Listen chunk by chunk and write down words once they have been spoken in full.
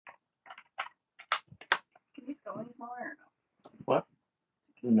going smaller or no? What?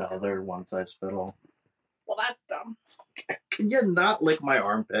 No, they're one size fit all. Well, that's dumb. Can you not lick my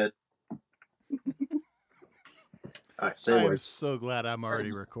armpit? All right, say I am words. so glad I'm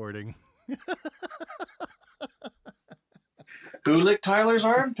already recording. Who licked Tyler's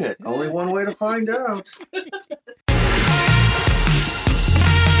armpit? Only one way to find out.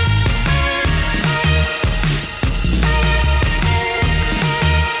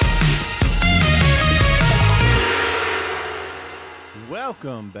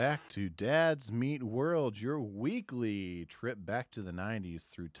 Welcome back to Dad's Meat World, your weekly trip back to the 90s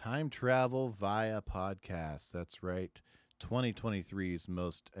through time travel via podcast. That's right, 2023's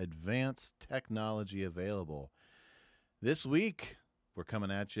most advanced technology available. This week, we're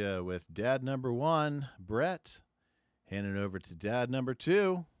coming at you with Dad number 1, Brett, handing over to Dad number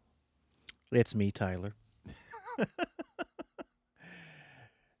 2. It's me, Tyler.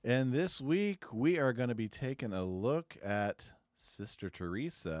 And this week, we are going to be taking a look at Sister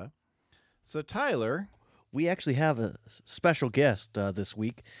Theresa. So, Tyler, We actually have a special guest this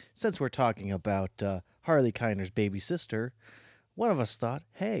week. Since we're talking about Harley Kiner's baby sister, one of us thought,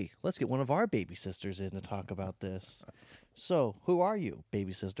 hey, let's get one of our baby sisters in to talk about this. So, who are you,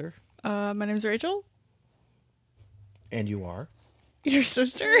 baby sister? My name's Rachel. And you are? Your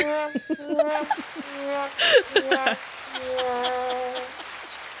sister? That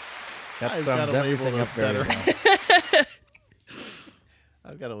I've sums gotta label everything those up very better. well.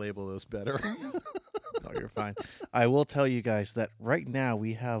 I've got to label those better. No, you're fine. I will tell you guys that right now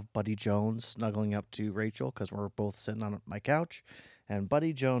we have Buddy Jones snuggling up to Rachel because we're both sitting on my couch. And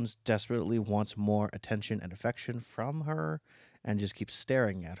Buddy Jones desperately wants more attention and affection from her and just keeps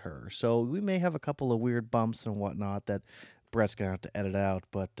staring at her. So we may have a couple of weird bumps and whatnot that Brett's going to have to edit out.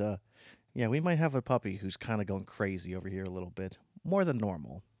 But yeah, we might have a puppy who's kind of going crazy over here a little bit, more than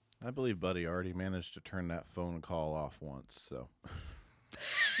normal. I believe Buddy already managed to turn that phone call off once, so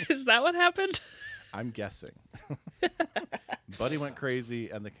Is that what happened? I'm guessing. Buddy went crazy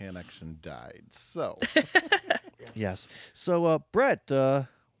and the connection died. So, Yes. So, Brett,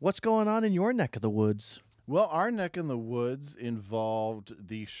 what's going on in your neck of the woods? well, our neck in the woods involved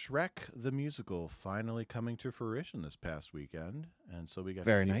the Shrek the musical finally coming to fruition this past weekend, and so we got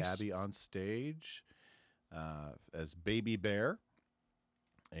Very to see nice. Abby on stage as Baby Bear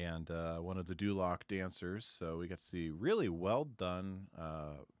and one of the Duloc dancers. So we got to see really well done,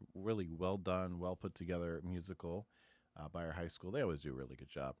 well put together musical by our high school. They always do a really good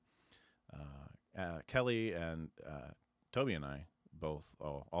job. Kelly and Toby and I both,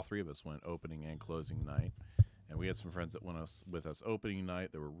 all three of us went opening and closing night, and we had some friends that went with us opening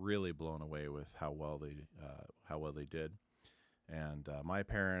night that were really blown away with how well they did. And my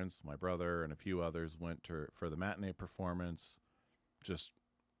parents, my brother, and a few others went for the matinee performance. Just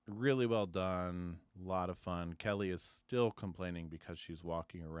really well done, a lot of fun. Kelly is still complaining because she's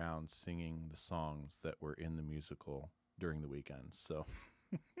walking around singing the songs that were in the musical during the weekend. So,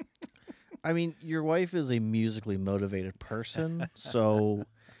 I mean, your wife is a musically motivated person, so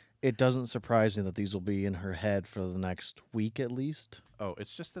it doesn't surprise me that these will be in her head for the next week at least. oh,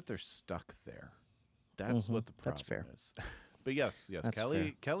 it's just that they're stuck there. That's what the problem That's fair. is. But yes, That's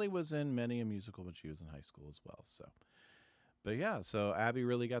Kelly was in many a musical when she was in high school as well. So, but yeah, so Abby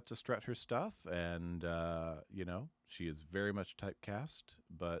really got to strut her stuff, and she is very much typecast,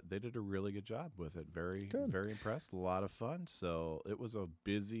 but they did a really good job with it. Very, Good. very impressed. A lot of fun. So it was a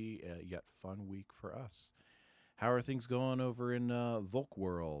busy yet fun week for us. How are things going over in Volk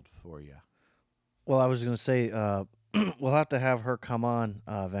World for you? Well, I was going to say we'll have to have her come on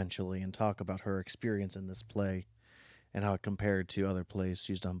eventually and talk about her experience in this play and how it compared to other plays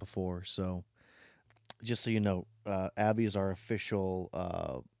she's done before. So just so you know, Abby is our official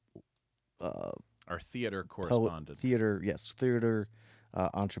Our theater correspondent. theater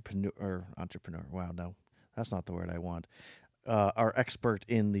entrepreneur. Wow, no, that's not the word I want. Our expert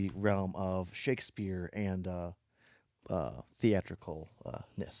in the realm of Shakespeare and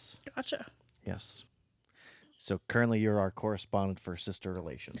theatricalness. Gotcha. Yes. So currently, you're our correspondent for sister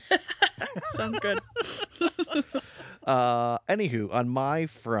relations. Sounds good. Anywho, on my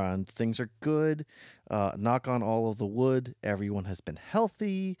front, things are good. Knock on all of the wood. Everyone has been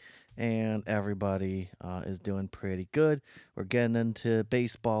healthy, and everybody is doing pretty good. We're getting into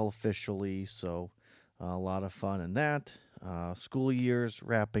baseball officially, so a lot of fun in that. School year's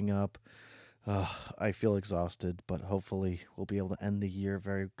wrapping up. I feel exhausted, but hopefully we'll be able to end the year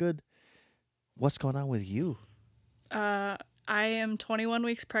very good. What's going on with you? I am 21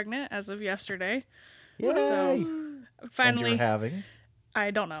 weeks pregnant as of yesterday. Yay! So And finally, you're having?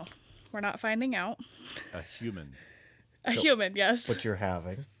 I don't know. We're not finding out. A human. A human, yes. What you're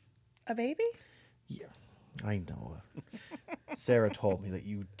having? A baby? Yeah. I know. Sarah told me that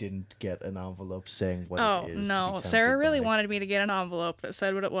you didn't get an envelope saying what Oh, it is. no. To be Sarah really by. wanted me to get an envelope that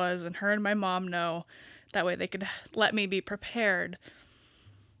said what it was, and her and my mom know. That way they could let me be prepared.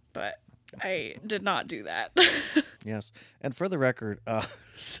 But I did not do that. Yes, and for the record,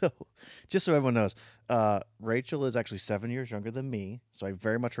 so just so everyone knows, Rachel is actually 7 years younger than me, so I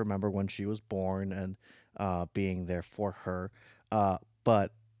very much remember when she was born and being there for her.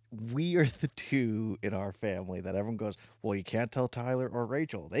 But we are the two in our family that everyone goes, well, you can't tell Tyler or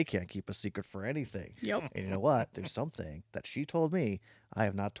Rachel; they can't keep a secret for anything. Yep. And you know what? There's something that she told me I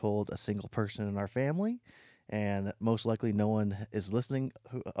have not told a single person in our family. And most likely no one is listening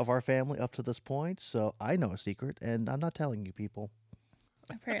of our family up to this point. So I know a secret, and I'm not telling you people.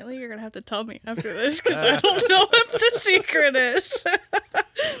 Apparently, you're going to have to tell me after this because I don't know what the secret is.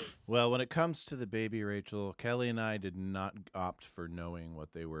 Well, when it comes to the baby, Rachel, Kelly and I did not opt for knowing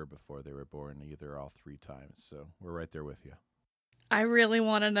what they were before they were born, either all 3 times. So we're right there with you. I really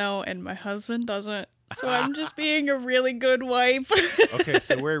want to know, and my husband doesn't. So I'm just being a really good wife. Okay,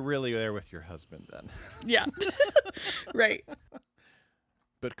 so we're really there with your husband then. Yeah. Right.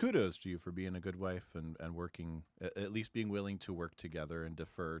 But kudos to you for being a good wife and working, at least being willing to work together and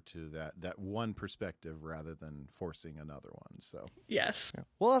defer to that one perspective rather than forcing another one. So Yes. Yeah.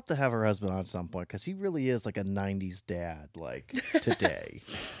 We'll have to have her husband on some point because he really is like a 90s dad, like today.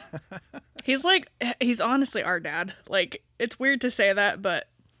 He's honestly our dad. Like, it's weird to say that, but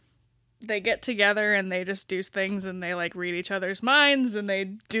they get together and they just do things and they like read each other's minds and they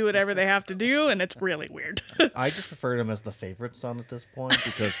do whatever they have to do, and it's really weird. I just refer to him as the favorite son at this point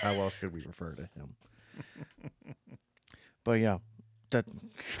because how else should we refer to him? But yeah, that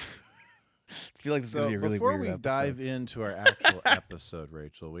I feel like this is going to be a really before weird we episode. dive into our actual episode,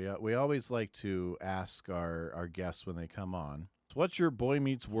 Rachel, we always like to ask our guests when they come on, what's your Boy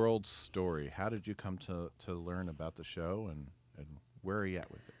Meets World story? How did you come to learn about the show, and where are you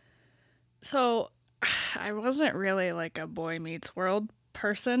at with it? So, I wasn't really like a Boy Meets World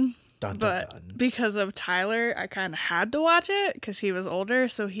person, Dun, dun, but dun. because of Tyler, I kind of had to watch it because he was older,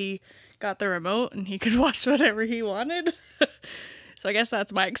 so he got the remote and he could watch whatever he wanted. So I guess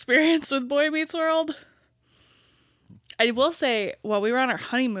that's my experience with Boy Meets World. I will say, while we were on our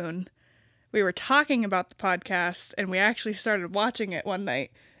honeymoon, we were talking about the podcast and we actually started watching it one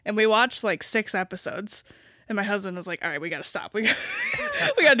night, and we watched like 6 episodes. And my husband was like, all right, we got to stop. We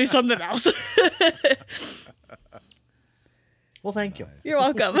got to do something else. Well, thank you. You're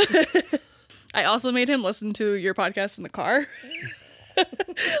welcome. I also made him listen to your podcast in the car.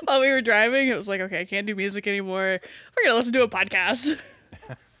 While we were driving, it was like, okay, I can't do music anymore. We're going to listen to a podcast.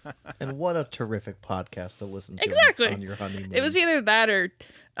 And what a terrific podcast to listen to Exactly. on your honeymoon. It was either that or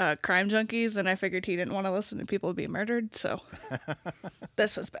Crime Junkies, and I figured he didn't want to listen to people being murdered, so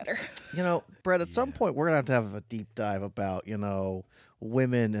this was better. You know, Brett, at some point we're going to have a deep dive about,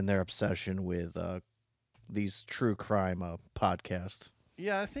 women and their obsession with these true crime podcasts.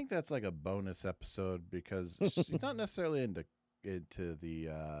 Yeah, I think that's like a bonus episode because she's not necessarily into the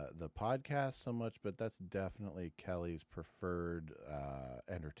podcast so much, but that's definitely Kelly's preferred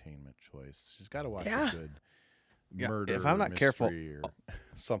entertainment choice. She's got to watch a good murder, if I'm not careful, or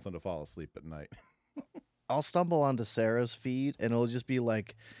something to fall asleep at night. I'll stumble onto Sarah's feed and it'll just be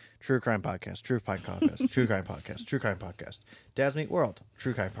like true crime podcast, true crime podcast, true crime podcast, true crime podcast, Dad's Meat World,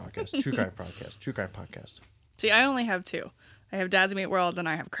 true crime podcast, true crime podcast, true crime podcast. See, I only have 2. I have Dad's Meat World and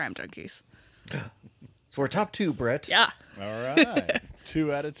I have Crime Junkies. So we're top 2, Brett. Yeah. All right.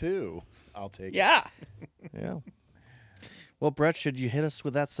 2 out of 2. I'll take it. Yeah. Yeah. Well, Brett, should you hit us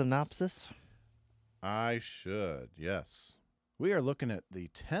with that synopsis? I should, yes. We are looking at the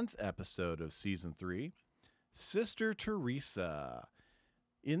 10th episode of Season 3, Sister Theresa.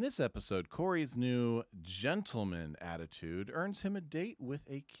 In this episode, Corey's new gentleman attitude earns him a date with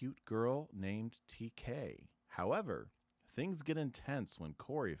a cute girl named TK. However, things get intense when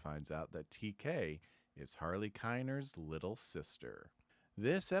Corey finds out that TK is Harley Kiner's little sister.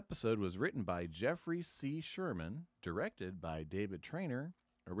 This episode was written by Jeffrey C. Sherman, directed by David Traynor,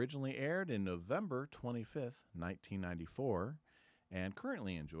 originally aired in November 25th, 1994, and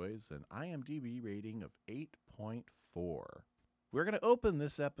currently enjoys an IMDb rating of 8.4. We're going to open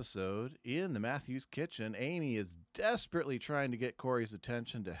this episode in the Matthews kitchen. Amy is desperately trying to get Corey's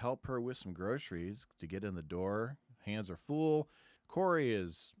attention to help her with some groceries to get in the door. Hands are full. Corey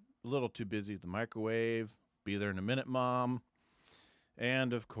is a little too busy at the microwave. Be there in a minute, Mom.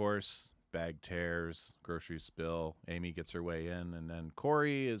 And, of course, bag tears, groceries spill. Amy gets her way in, and then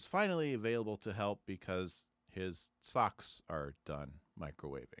Corey is finally available to help because his socks are done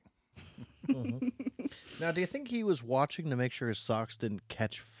microwaving. Mm-hmm. Now, do you think he was watching to make sure his socks didn't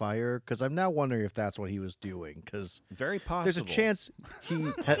catch fire? Because I'm now wondering if that's what he was doing. Because Very possible. there's a chance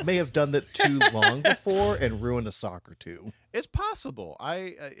he may have done that too long before and ruined a sock or two. It's possible.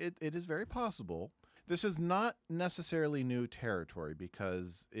 It is very possible. This is not necessarily new territory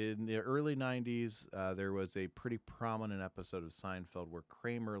because in the early 90s, there was a pretty prominent episode of Seinfeld where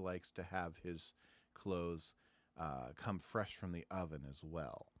Kramer likes to have his clothes come fresh from the oven as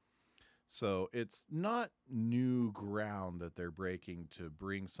well. So it's not new ground that they're breaking to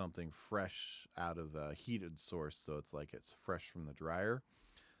bring something fresh out of a heated source, so it's like it's fresh from the dryer.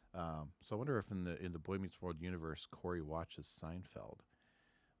 So I wonder if in the Boy Meets World universe, Corey watches Seinfeld.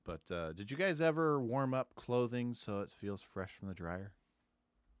 But did you guys ever warm up clothing so it feels fresh from the dryer?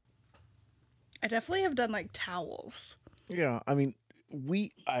 I definitely have done like towels. Yeah, I mean,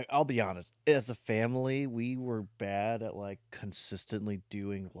 I'll be honest. As a family, we were bad at like consistently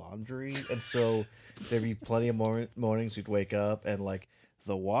doing laundry, and so there'd be plenty of mornings we'd wake up and like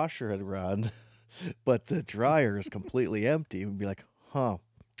the washer had run, but the dryer is completely empty. We'd be like, "Huh,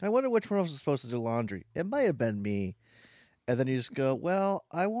 I wonder which one of us is supposed to do laundry. It might have been me." And then you just go, "Well,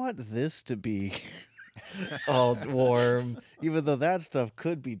 I want this to be all warm, even though that stuff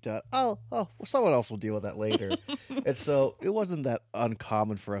could be done. Oh, someone else will deal with that later." And so it wasn't that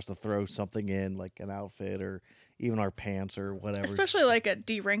uncommon for us to throw something in, like an outfit or even our pants or whatever. Especially like a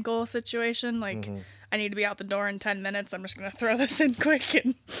de-wrinkle situation. Like, I need to be out the door in 10 minutes. I'm just going to throw this in quick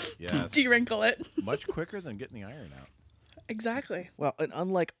and Yes. de-wrinkle it. Much quicker than getting the iron out. Exactly. Well, and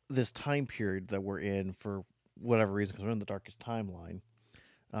unlike this time period that we're in for whatever reason, because we're in the darkest timeline,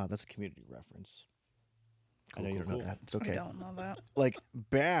 that's a community reference. I know you don't know that. It's okay. I don't know that. Like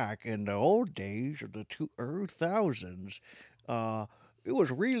back in the old days of the 2000s, it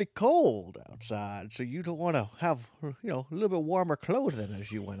was really cold outside, so you don't want to have a little bit warmer clothing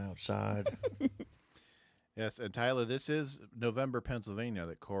as you went outside. Yes, and Tyler, this is November, Pennsylvania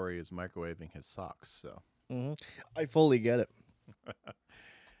that Corey is microwaving his socks. So I fully get it.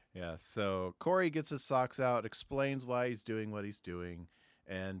 yeah, so Corey gets his socks out, explains why he's doing what he's doing,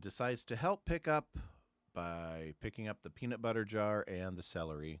 and decides to help by picking up the peanut butter jar and the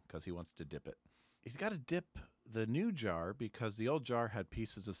celery because he wants to dip it. He's got to dip the new jar because the old jar had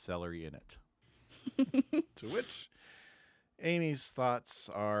pieces of celery in it. To which Amy's thoughts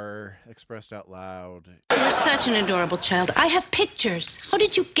are expressed out loud. You're such an adorable child. I have pictures. How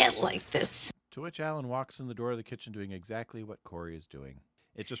did you get like this? To which Alan walks in the door of the kitchen doing exactly what Corey is doing.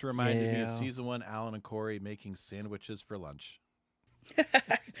 It just reminded me of season 1, Alan and Corey making sandwiches for lunch.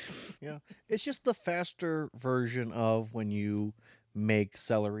 Yeah, it's just the faster version of when you make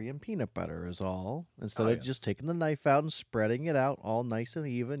celery and peanut butter is all. Instead of just taking the knife out and spreading it out all nice and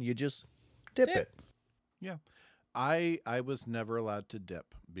even, you just dip it. Yeah. I was never allowed to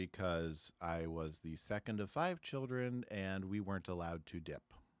dip because I was the second of 5 children and we weren't allowed to dip.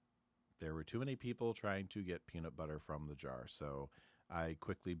 There were too many people trying to get peanut butter from the jar, so I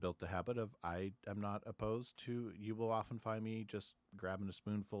quickly built the habit of I am not opposed to, you will often find me just grabbing a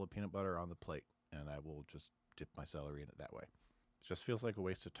spoonful of peanut butter on the plate, and I will just dip my celery in it that way. It just feels like a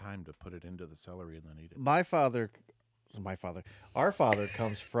waste of time to put it into the celery and then eat it. Our father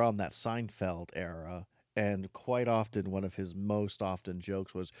comes from that Seinfeld era, and quite often one of his most often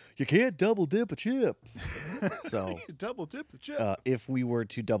jokes was, "You can't double dip a chip." So double dip the chip. if we were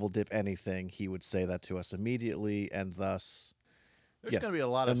to double dip anything, he would say that to us immediately, and thus... There's going to be a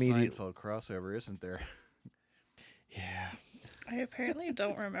lot of Seinfeld crossover, isn't there? Yeah. I apparently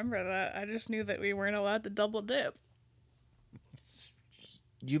don't remember that. I just knew that we weren't allowed to double dip.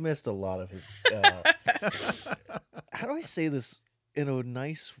 You missed a lot of his... how do I say this in a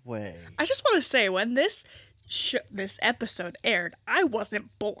nice way? I just want to say, when this episode aired, I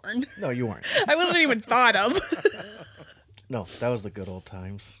wasn't born. No, you weren't. I wasn't even thought of. No, that was the good old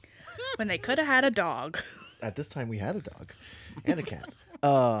times. When they could have had a dog. At this time, we had a dog and a cat.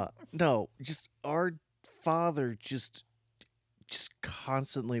 No, just our father just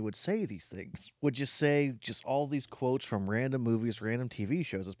constantly would say these things. Would just say just all these quotes from random movies, random TV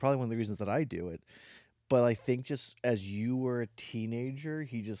shows. It's probably one of the reasons that I do it. But I think just as you were a teenager,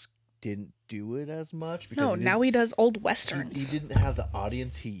 he just didn't do it as much. Because No, now he does old westerns. He didn't have the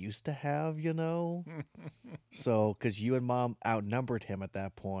audience he used to have, So, because you and Mom outnumbered him at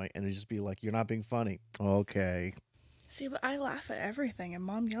that point, and it'd just be like, "You're not being funny." Okay. See, but I laugh at everything, and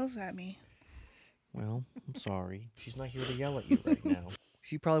Mom yells at me. Well, I'm sorry. She's not here to yell at you right now.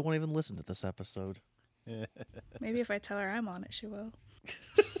 She probably won't even listen to this episode. Maybe if I tell her I'm on it, she will.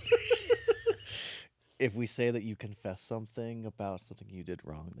 If we say that you confess something about something you did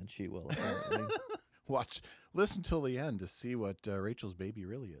wrong, then she will, apparently. Listen till the end to see what Rachel's baby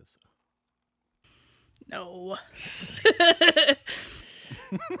really is. No.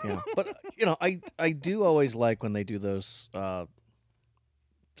 Yeah, but I do always like when they do those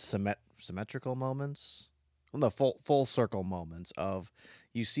symmetrical moments, well, no, full circle moments of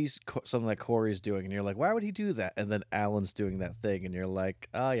you see something that Corey's doing, and you're like, why would he do that? And then Alan's doing that thing, and you're like,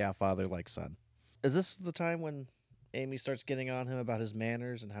 oh yeah, father like son. Is this the time when Amy starts getting on him about his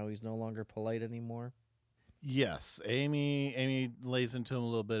manners and how he's no longer polite anymore? Yes, Amy lays into him a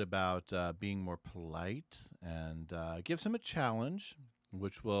little bit about being more polite and gives him a challenge,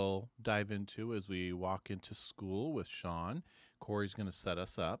 which we'll dive into as we walk into school with Sean. Corey's going to set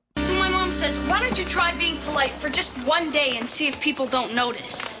us up. So my mom says, why don't you try being polite for just one day and see if people don't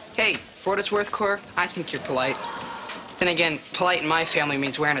notice? Hey, for what it's worth, Cor, I think you're polite. Then again, polite in my family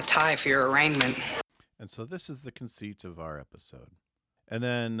means wearing a tie for your arraignment. And so this is the conceit of our episode. And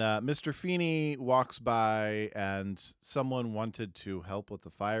then Mr. Feeney walks by, and someone wanted to help with the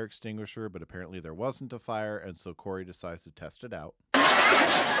fire extinguisher, but apparently there wasn't a fire, and so Corey decides to test it out.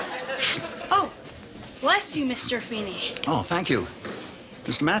 Oh, bless you, Mr. Feeney. Oh, thank you.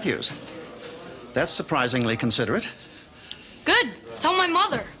 Mr. Matthews. That's surprisingly considerate. Good. Tell my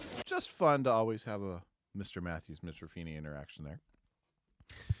mother. Just fun to always have a Mr. Matthews, Mr. Feeney interaction there.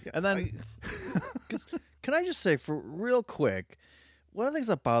 And then... Can I just say, for real quick, one of the things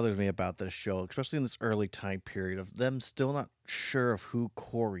that bothers me about this show, especially in this early time period, of them still not sure of who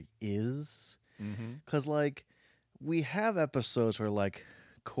Corey is. Because, like, we have episodes where, like,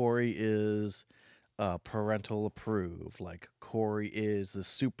 Corey is parental approved. Like, Corey is the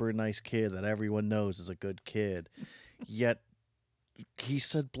super nice kid that everyone knows is a good kid. Yet, he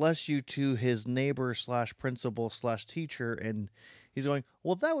said, bless you to his neighbor / principal / teacher, and he's going,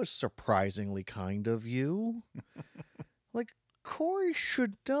 well, that was surprisingly kind of you. Like, Corey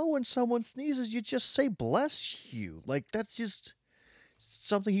should know when someone sneezes, you just say, bless you. Like, that's just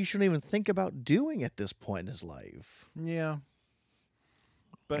something he shouldn't even think about doing at this point in his life. Yeah.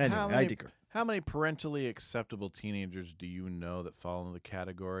 But Anyway, how many parentally acceptable teenagers do you know that fall into the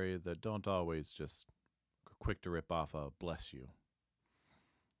category that don't always just quick to rip off a bless you?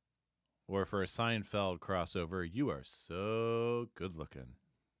 Or for a Seinfeld crossover, you are so good looking.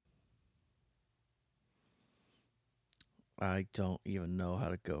 I don't even know how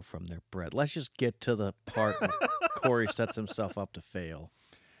to go from there, Brett. Let's just get to the part where Corey sets himself up to fail.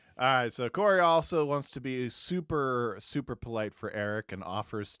 All right, so Corey also wants to be super, super polite for Eric and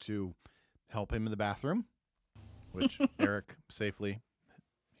offers to help him in the bathroom, which Eric safely,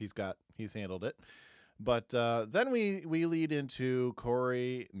 he's handled it. But then we lead into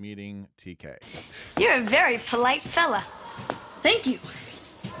Corey meeting TK. You're a very polite fella. Thank you.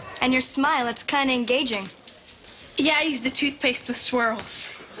 And your smile, it's kind of engaging. Yeah, I used the toothpaste with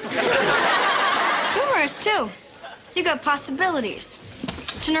swirls. Humorous, too. You got possibilities.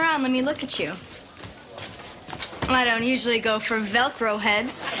 Turn around, let me look at you. I don't usually go for Velcro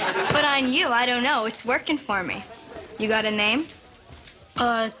heads, but on you, I don't know. It's working for me. You got a name?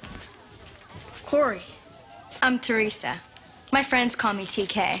 Corey. I'm Theresa. My friends call me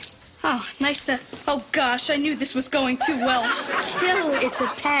TK. Oh, nice to... Oh, gosh, I knew this was going too well. Chill, it's a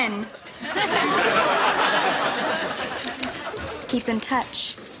pen. Keep in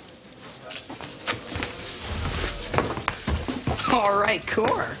touch. All right,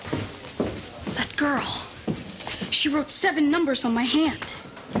 Cor. That girl. She wrote 7 numbers on my hand.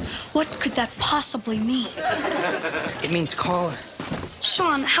 What could that possibly mean? It means caller.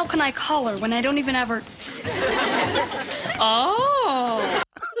 Sean, how can I call her when I don't even have her... Oh!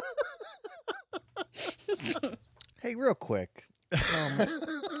 Hey, real quick.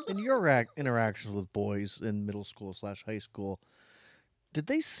 In your interactions with boys in middle school / high school, did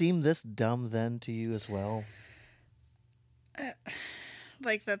they seem this dumb then to you as well?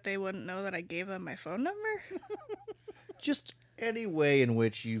 Like that they wouldn't know that I gave them my phone number? Just any way in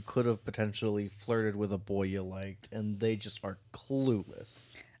which you could have potentially flirted with a boy you liked, and they just are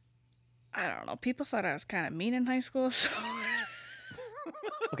clueless. I don't know. People thought I was kind of mean in high school, so...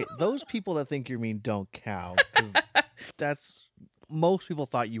 Okay, those people that think you're mean don't count, because most people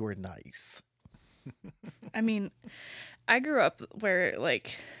thought you were nice. I mean, I grew up where,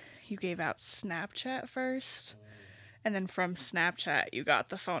 like, you gave out Snapchat first, and then from Snapchat, you got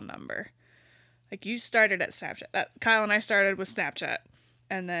the phone number. Like, you started at Snapchat. Kyle and I started with Snapchat,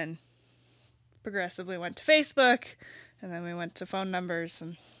 and then progressively went to Facebook, and then we went to phone numbers,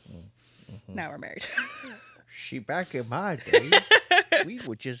 and now we're married. See, back in my day, we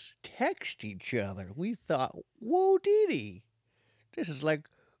would just text each other. We thought, whoa, Dee, this is like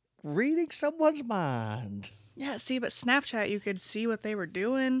reading someone's mind. Yeah, see, but Snapchat, you could see what they were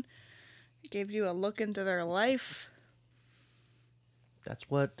doing. It gave you a look into their life. That's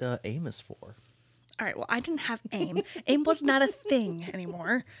what AIM is for. All right, well, I didn't have AIM. AIM was not a thing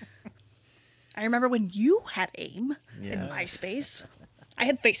anymore. I remember when you had AIM in Yes. MySpace. I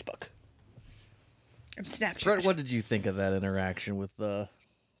had Facebook and Snapchat. Brett, what did you think of that interaction with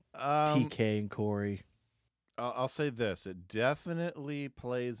TK and Corey? I'll say this. It definitely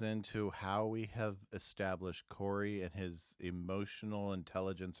plays into how we have established Corey and his emotional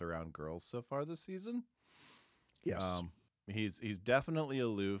intelligence around girls so far this season. Yes. He's definitely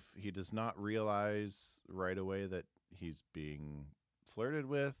aloof. He does not realize right away that he's being flirted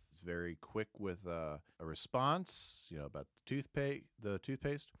with. He's very quick with a response, about the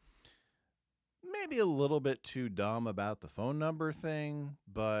toothpaste. Maybe a little bit too dumb about the phone number thing,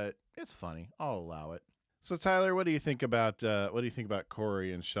 but it's funny. I'll allow it. So Tyler, what do you think about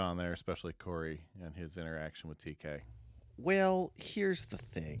Corey and Sean there, especially Corey and his interaction with TK? Well, here's the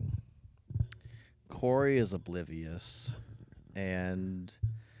thing. Corey is oblivious, and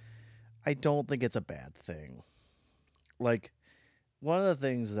I don't think it's a bad thing. Like, one of the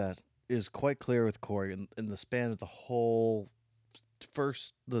things that is quite clear with Corey in the span of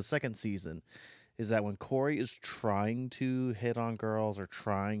the second season is that when Corey is trying to hit on girls or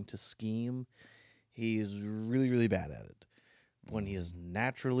trying to scheme, he is really, really bad at it. When he is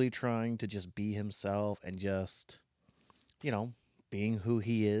naturally trying to just be himself and just, being who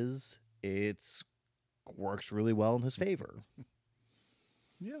he is, it's works really well in his favor.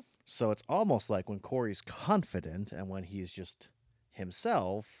 Yeah. So it's almost like when Corey's confident and when he's just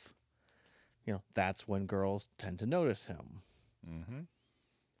himself, that's when girls tend to notice him. Mm-hmm.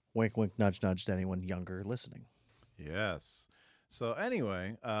 Wink, wink, nudge, nudge to anyone younger listening. Yes. So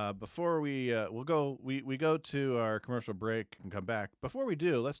anyway, before we go to our commercial break and come back. Before we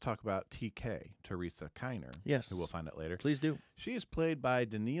do, let's talk about TK, Theresa Kiner. Yes. Who we'll find out later. Please do. She is played by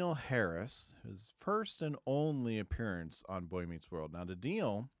Danielle Harris, his first and only appearance on Boy Meets World. Now,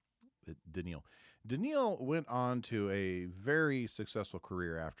 Danielle went on to a very successful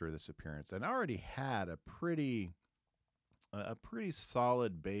career after this appearance and already had a pretty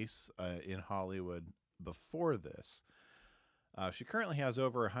solid base in Hollywood before this. She currently has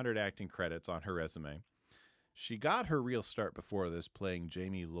over 100 acting credits on her resume. She got her real start before this playing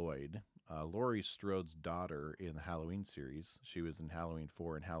Jamie Lloyd, Laurie Strode's daughter in the Halloween series. She was in Halloween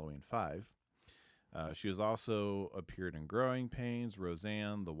 4 and Halloween 5. She has also appeared in Growing Pains,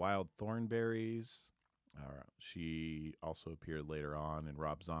 Roseanne, The Wild Thornberrys. She also appeared later on in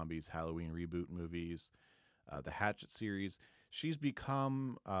Rob Zombie's Halloween reboot movies, the Hatchet series. She's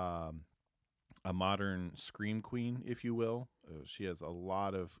become a modern scream queen, if you will. She has a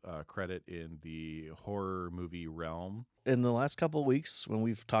lot of credit in the horror movie realm. In the last couple of weeks, when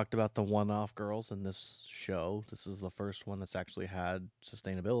we've talked about the one-off girls in this show, this is the first one that's actually had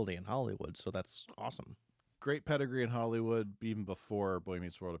sustainability in Hollywood, so that's awesome. Great pedigree in Hollywood, even before Boy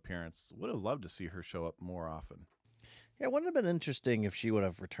Meets World appearance. Would have loved to see her show up more often. Yeah, it wouldn't have been interesting if she would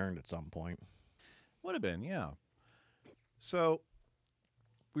have returned at some point. Would have been, yeah. So,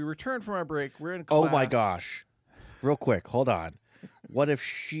 we returned from our break. We're in class. Oh my gosh. Real quick, hold on. What if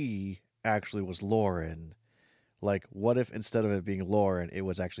she actually was Lauren? Like, what if instead of it being Lauren, it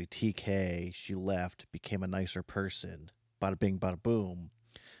was actually TK? She left, became a nicer person. Bada bing, bada boom.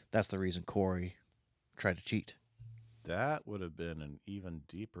 That's the reason Corey tried to cheat. That would have been an even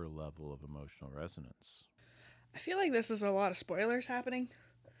deeper level of emotional resonance. I feel like this is a lot of spoilers happening.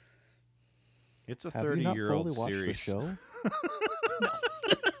 It's a Have you not 30-year-old fully watched the series. show?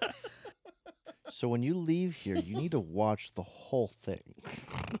 So when you leave here, you need to watch the whole thing.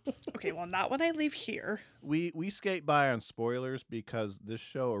 Okay, well, not when I leave here. We skate by on spoilers because this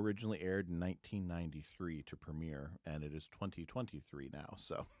show originally aired in 1993 to premiere, and it is 2023 now.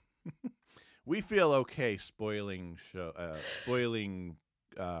 So we feel okay spoiling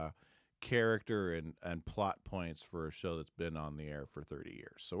character and plot points for a show that's been on the air for 30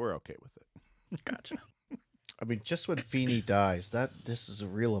 years. So we're okay with it. Gotcha. I mean, just when Feeney dies, this is a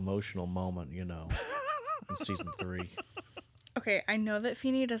real emotional moment, in season 3. Okay, I know that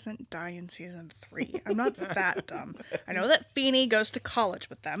Feeney doesn't die in season 3. I'm not that dumb. I know that Feeney goes to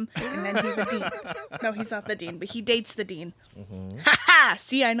college with them, and then he's a dean. No, he's not the dean, but he dates the dean. Mm-hmm. Ha ha!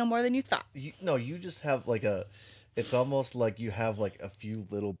 See, I know more than you thought. You just have it's almost like you have a few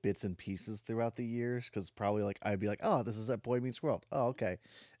little bits and pieces throughout the years, because probably I'd be like, oh, this is at Boy Meets World. Oh, okay.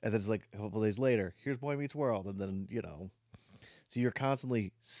 And then it's a couple days later, here's Boy Meets World. And then, so you're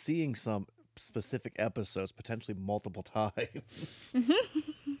constantly seeing some specific episodes, potentially multiple times.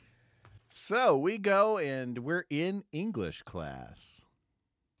 So we go and we're in English class.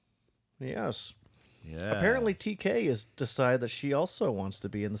 Yes. Yeah. Apparently TK has decided that she also wants to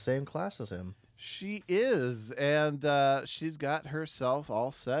be in the same class as him. She is, and she's got herself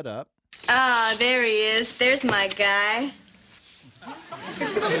all set up. Ah, there he is. There's my guy. You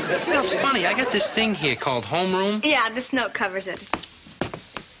know, it's funny. I got this thing here called homeroom. Yeah, this note covers it.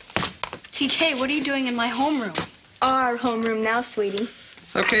 TK, what are you doing in my homeroom? Our homeroom now, sweetie.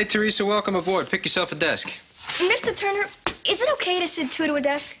 Okay, Theresa, welcome aboard. Pick yourself a desk. Mr. Turner, is it okay to sit two to a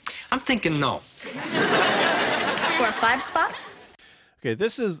desk? I'm thinking no. For a 5 spot? Okay,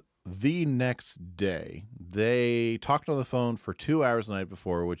 this is the next day. They talked on the phone for 2 hours the night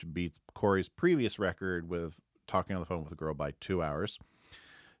before, which beats Corey's previous record with talking on the phone with a girl by 2 hours.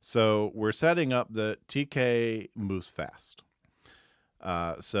 So we're setting up that TK moves fast.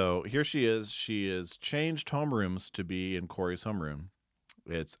 So here she is. She has changed homerooms to be in Corey's homeroom.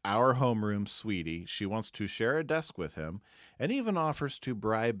 It's our homeroom, sweetie. She wants to share a desk with him and even offers to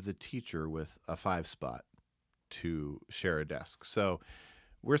bribe the teacher with a 5 spot to share a desk. So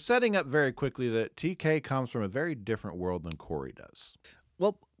we're setting up very quickly that TK comes from a very different world than Corey does.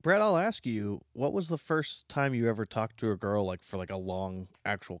 Well, Brett, I'll ask you, what was the first time you ever talked to a girl like for like a long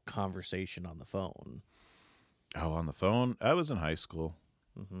actual conversation on the phone? Oh, on the phone? I was in high school.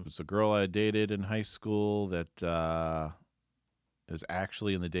 It was a girl I dated in high school that is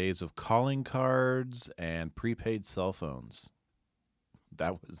actually in the days of calling cards and prepaid cell phones.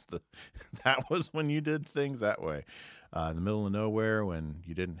 That was when you did things that way. In the middle of nowhere, when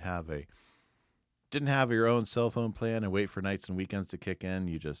you didn't have your own cell phone plan and wait for nights and weekends to kick in,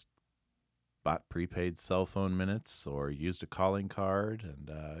 you just bought prepaid cell phone minutes or used a calling card,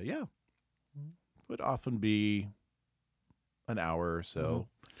 and yeah, would often be an hour or so.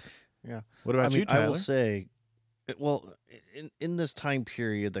 Yeah. What about you, Tyler? I will say, well, in this time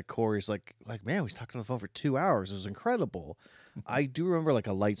period that Corey's like, man, we was talking on the phone for 2 hours. It was incredible. I do remember like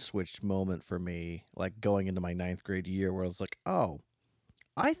a light switch moment for me, like going into my 9th grade year where I was like, oh,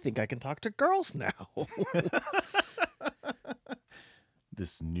 I think I can talk to girls now.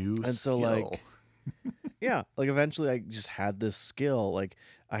 This new and so skill. like, yeah, like eventually I just had this skill. Like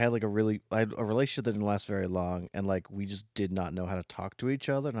I had a relationship that didn't last very long, and like we just did not know how to talk to each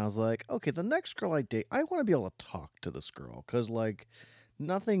other. And I was like, okay, the next girl I date, I want to be able to talk to this girl, because like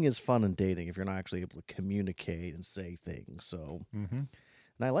nothing is fun in dating if you're not actually able to communicate and say things. So, and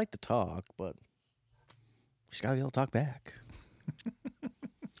I like to talk, but you just gotta be able to talk back.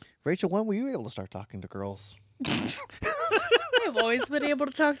 Rachel, when were you able to start talking to girls? I've always been able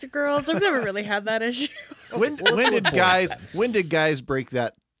to talk to girls. I've never really had that issue. When did guys break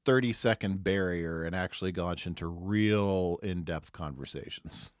that 30-second barrier and actually launch into real in-depth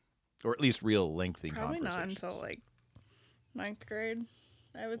conversations, or at least real lengthy Probably conversations? not until like 9th grade,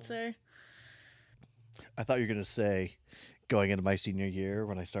 I would say. I thought you were gonna say going into my senior year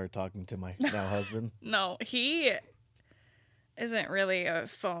when I started talking to my now husband. No, he isn't really a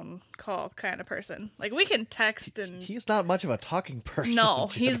phone call kind of person. Like, we can text and... He's not much of a talking person. No,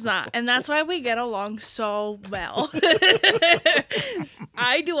 he's not. And that's why we get along so well.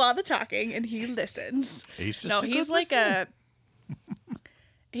 I do all the talking and he listens. He's just no, a he's good like listener.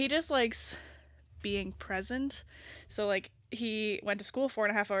 he just likes being present. So, like, he went to school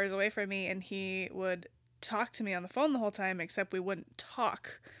 4.5 hours away from me, and he would talk to me on the phone the whole time, except we wouldn't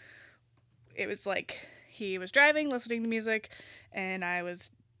talk. It was like... he was driving, listening to music, and I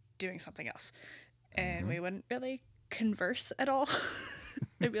was doing something else. And we wouldn't really converse at all.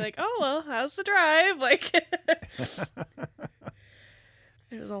 They'd be like, oh, well, how's the drive? Like,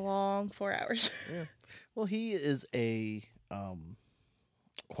 it was a long 4 hours. Yeah. Well, he is a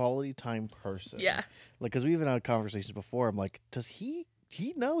quality time person. Yeah. Like, because we even had conversations before. I'm like, does he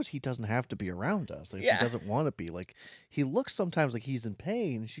knows he doesn't have to be around us. Like, Yeah. he doesn't want to be. Like, he looks sometimes like he's in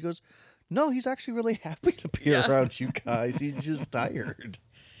pain. She goes, no, he's actually really happy to be around you guys. He's just tired.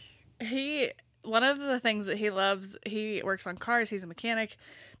 One of the things that he loves, he works on cars. He's a mechanic.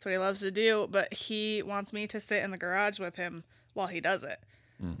 That's what he loves to do. But he wants me to sit in the garage with him while he does it.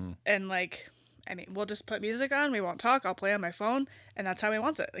 And, like, I mean, we'll just put music on. We won't talk. I'll play on my phone. And that's how he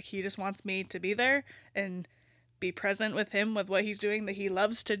wants it. Like, he just wants me to be there and be present with him with what he's doing that he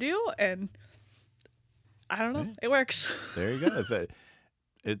loves to do. And I don't know. It works. There you go.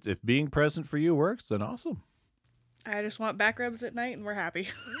 If being present for you works, then awesome. I just want back rubs at night and we're happy.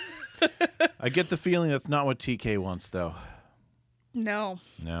 I get the feeling that's not what TK wants, though. No,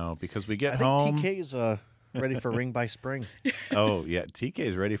 because we get I home. think TK's ready for ring by spring. Oh, yeah. TK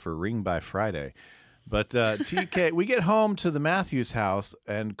is ready for ring by Friday. But TK, we get home to the Matthews house,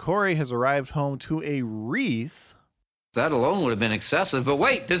 and Corey has arrived home to a wreath. That alone would have been excessive, but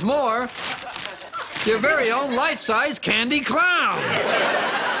wait, there's more. Your very own life-size candy clown.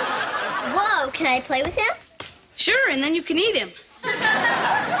 Whoa, can I play with him? Sure, and then you can eat him.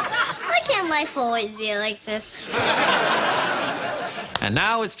 Why can't life always be like this? And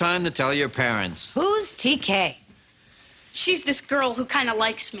now it's time to tell your parents. Who's TK? She's this girl who kind of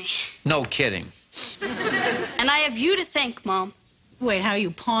likes me. No kidding. And I have you to thank, Mom. Wait, how are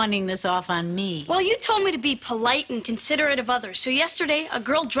you pawning this off on me? Well, you told me to be polite and considerate of others. So yesterday, a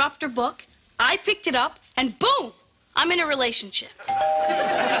girl dropped her book, I picked it up, and boom, I'm in a relationship.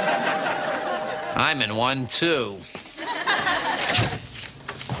 I'm in one, too.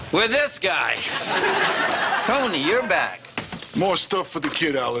 With this guy. Tony, you're back. More stuff for the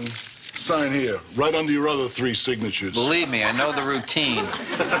kid, Alan. Sign here, right under your other 3 signatures. Believe me, I know the routine.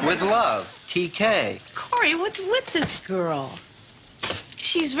 With love, TK. Corey, what's with this girl?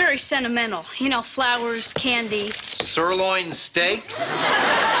 She's very sentimental. You know, flowers, candy. Sirloin steaks?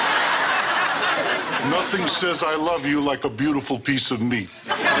 Nothing says I love you like a beautiful piece of meat.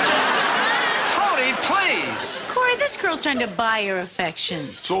 Tony, please. Corey, this girl's trying to buy your affection.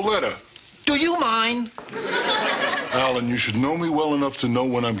 So let her. Do you mind? Alan, you should know me well enough to know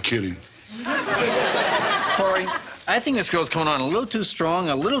when I'm kidding. Corey, I think this girl's coming on a little too strong,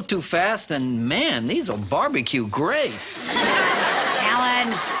 a little too fast, and man, these will barbecue great.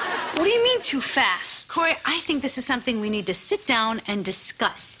 Alan. What do you mean too fast? Corey, I think this is something we need to sit down and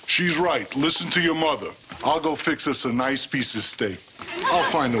discuss. She's right. Listen to your mother. I'll go fix us a nice piece of steak. I'll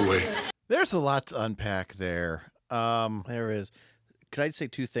find a way. There's a lot to unpack there. There is. Could I say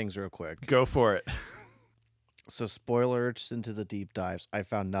 2 things real quick? Go for it. So, spoilers into the deep dives. I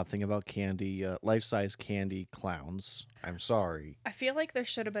found nothing about candy, life-size candy clowns. I'm sorry. I feel like there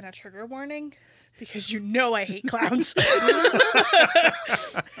should have been a trigger warning because you know I hate clowns.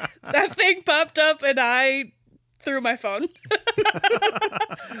 That thing popped up and I threw my phone.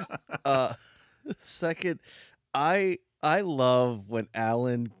 Second, I love when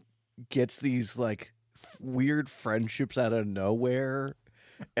Alan gets these like weird friendships out of nowhere.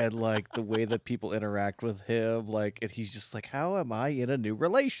 And like the way that people interact with him, like, and he's just like, "How am I in a new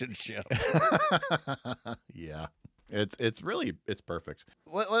relationship?" Yeah, it's really perfect.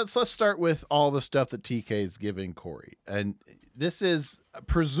 Let's start with all the stuff that TK is giving Corey, and this is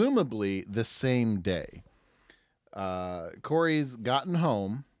presumably the same day. Corey's gotten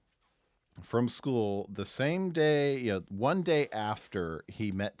home from school the same day, one day after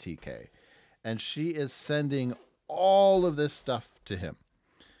he met TK, and she is sending all of this stuff to him.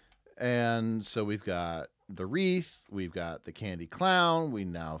 And so we've got the wreath, we've got the candy clown, we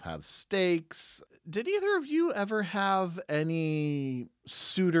now have steaks. Did either of you ever have any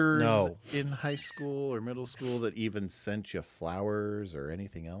suitors in high school or middle school that even sent you flowers or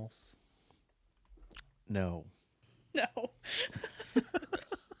anything else? No. No.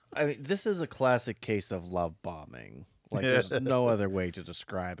 I mean, this is a classic case of love bombing. Like, there's no other way to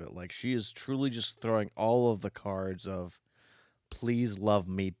describe it. Like, she is truly just throwing all of the cards of, please love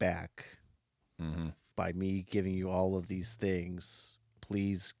me back by me giving you all of these things.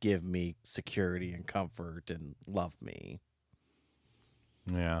 Please give me security and comfort and love me.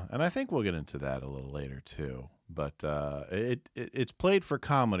 Yeah, and I think we'll get into that a little later too. But it's played for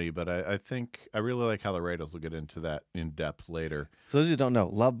comedy, but I think I really like how the writers will get into that in depth later. For those who don't know,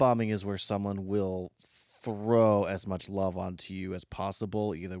 love bombing is where someone will throw as much love onto you as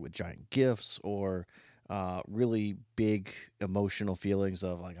possible, either with giant gifts or really big emotional feelings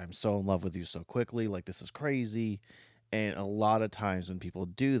of like, I'm so in love with you so quickly, like this is crazy. And a lot of times when people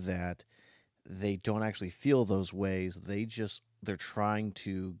do that, they don't actually feel those ways. They're trying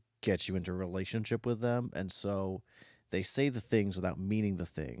to get you into a relationship with them. And so they say the things without meaning the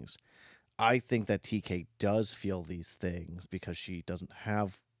things. I think that TK does feel these things because she doesn't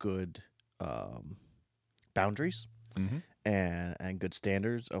have good boundaries and good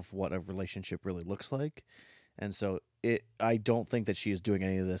standards of what a relationship really looks like. And so I don't think that she is doing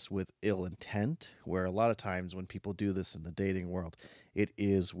any of this with ill intent, where a lot of times when people do this in the dating world, it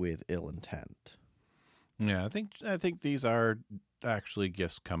is with ill intent. Yeah, I think these are actually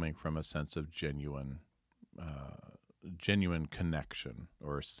gifts coming from a sense of genuine connection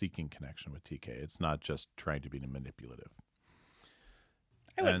or seeking connection with TK. It's not just trying to be manipulative.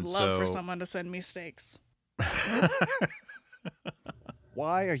 I would love for someone to send me steaks.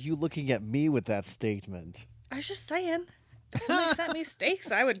 Why are you looking at me with that statement? I was just saying. If somebody sent me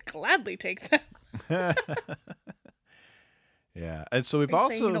steaks, I would gladly take them. Yeah, and so we've Are you also.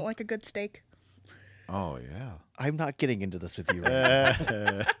 saying you don't like a good steak? Oh yeah, I'm not getting into this with you right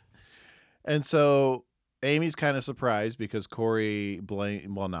now. And so Amy's kind of surprised because Corey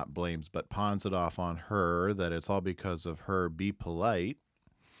not blames, but pawns it off on her that it's all because of her. Be polite,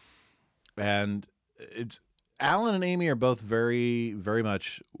 and it's. Alan and Amy are both very, very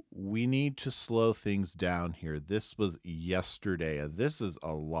much, we need to slow things down here. This was yesterday, and this is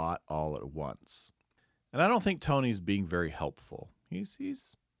a lot all at once. And I don't think Tony's being very helpful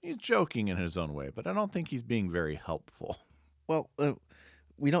He's joking in his own way, but I don't think he's being very helpful. Well,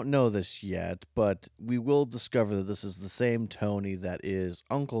 we don't know this yet, but we will discover that this is the same Tony that is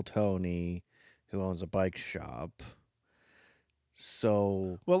Uncle Tony, who owns a bike shop.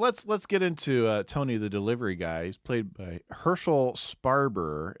 So, well, let's get into Tony the delivery guy. He's played by Herschel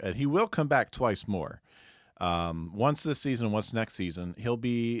Sparber, and he will come back twice more. Once this season, once next season, he'll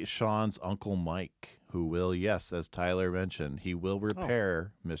be Sean's Uncle Mike, who will, yes, as Tyler mentioned, he will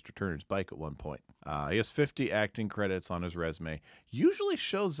repair Mr. Turner's bike at one point. He has 50 acting credits on his resume. Usually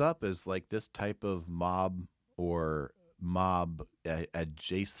shows up as like this type of mob or mob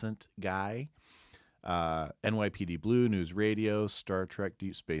adjacent guy. NYPD Blue, News Radio, Star Trek,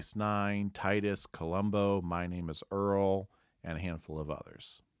 Deep Space Nine, Titus, Columbo, My Name is Earl, and a handful of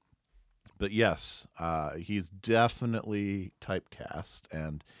others. But yes, he's definitely typecast,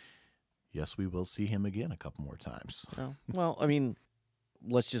 and yes, we will see him again a couple more times. well, I mean,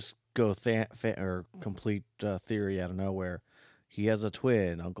 let's just go complete theory out of nowhere. He has a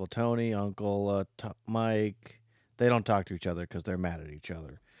twin, Uncle Tony, Uncle Mike. They don't talk to each other because they're mad at each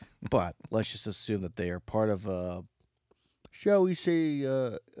other. But let's just assume that they are part of a, shall we say,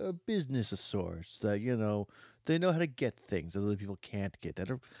 a business of sorts. That, you know, they know how to get things that other people can't get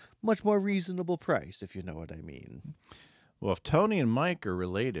at a much more reasonable price, if you know what I mean. Well, if Tony and Mike are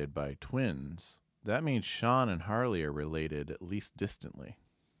related by twins, that means Sean and Harley are related at least distantly.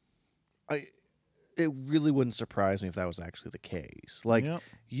 It really wouldn't surprise me if that was actually the case. Like,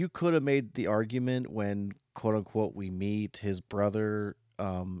 you could have made the argument when, quote unquote, we meet his brother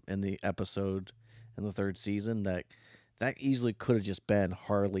in the episode in the third season that easily could have just been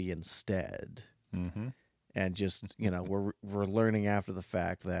Harley instead. Mm-hmm. And just, you know, we're learning after the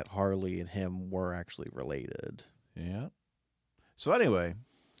fact that Harley and him were actually related. Yeah. So anyway,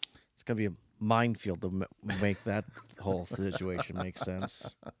 it's going to be a minefield to make that whole situation make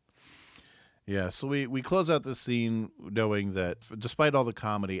sense. Yeah, so we close out the scene knowing that despite all the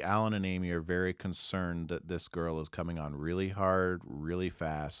comedy, Alan and Amy are very concerned that this girl is coming on really hard, really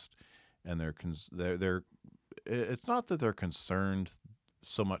fast, and they're it's not that they're concerned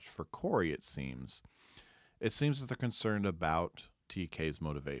so much for Corey. It seems that they're concerned about TK's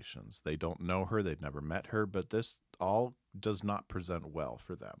motivations. They don't know her, they've never met her, but this all does not present well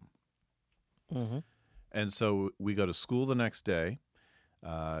for them. Mm-hmm. And so we go to school the next day.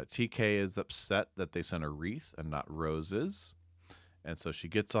 TK is upset that they sent a wreath and not roses. And so she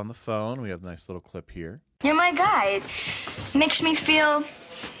gets on the phone. We have a nice little clip here. You're my guy. It makes me feel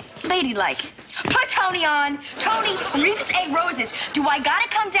ladylike. Put Tony on. Tony, wreaths and roses. Do I gotta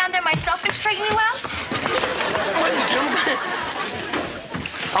come down there myself and straighten you out? What is you?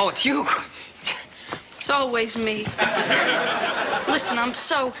 Oh, it's you. It's always me. Listen, I'm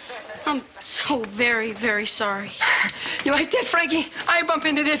so very, very sorry. You like that, Frankie? I bump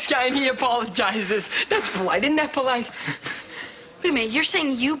into this guy and he apologizes. That's polite. Isn't that polite? Wait a minute, you're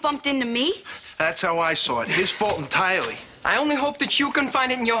saying you bumped into me? That's how I saw it. His fault entirely. I only hope that you can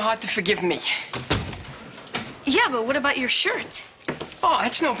find it in your heart to forgive me. Yeah, but what about your shirt? Oh,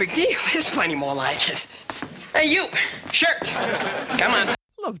 that's no big deal. There's plenty more like it. Hey, you, shirt. Come on.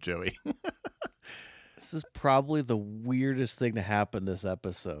 Love Joey. This is probably the weirdest thing to happen this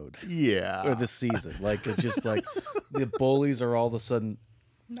episode. Yeah. Or this season. Like, it's just like the bullies are all of a sudden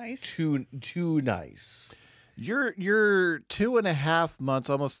nice. Too nice. You're 2.5 months,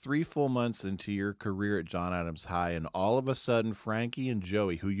 almost 3 full months into your career at John Adams High, and all of a sudden Frankie and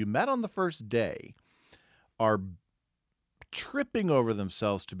Joey, who you met on the first day, are tripping over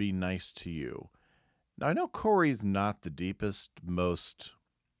themselves to be nice to you. Now, I know Corey's not the deepest, most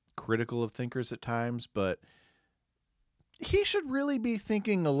critical of thinkers at times, but he should really be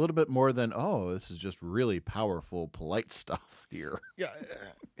thinking a little bit more than, oh, this is just really powerful, polite stuff here. Yeah,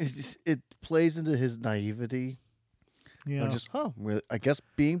 it plays into his naivety. Yeah. Just, I guess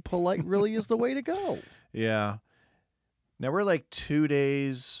being polite really is the way to go. Yeah. Now we're like 2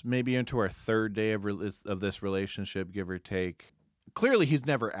 days, maybe into our third day of this relationship, give or take. Clearly, he's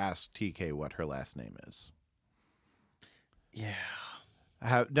never asked TK what her last name is. Yeah.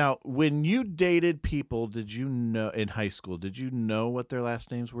 Now, when you dated people, did you know in high school? Did you know what their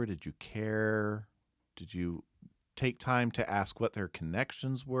last names were? Did you care? Did you take time to ask what their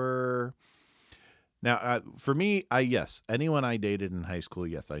connections were? Now, for me, yes, anyone I dated in high school,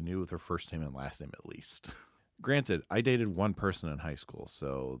 yes, I knew their first name and last name at least. Granted, I dated one person in high school,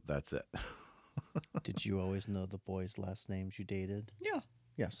 so that's it. Did you always know the boys' last names you dated? Yeah.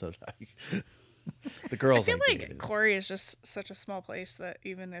 Yeah, so did I. The girls. I feel like Corey is just such a small place that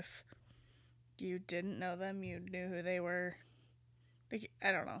even if you didn't know them, you knew who they were Like,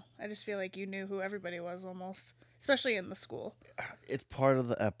 I don't know. I just feel like you knew who everybody was almost, especially in the school. It's part of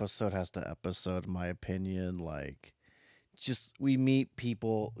the episode has to episode, in my opinion. Like, just we meet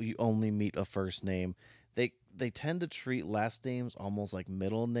people, you only meet a first name. They tend to treat last names almost like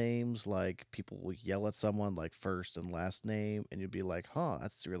middle names. Like, people will yell at someone like first and last name, and you'd be like, huh,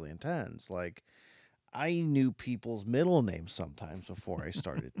 that's really intense. Like, I knew people's middle names sometimes before I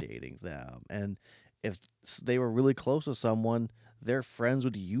started dating them. And if they were really close to someone, their friends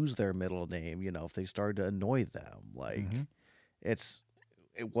would use their middle name, if they started to annoy them. Like,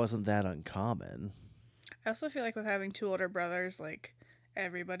 it wasn't that uncommon. I also feel like with having two older brothers, like,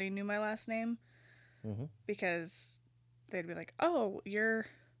 everybody knew my last name. Because they'd be like, oh, you're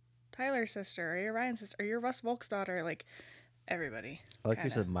Tyler's sister, or you're Ryan's sister, or you're Russ Volk's daughter. Like, everybody. I like you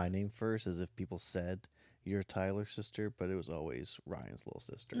said my name first, as if people said you're Tyler's sister, but it was always Ryan's little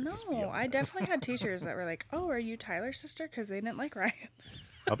sister. No, I definitely had teachers that were like, oh, are you Tyler's sister? Because they didn't like Ryan.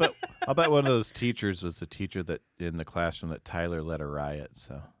 I'll bet one of those teachers was the teacher that in the classroom that Tyler led a riot.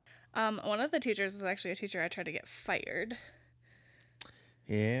 So, one of the teachers was actually a teacher I tried to get fired.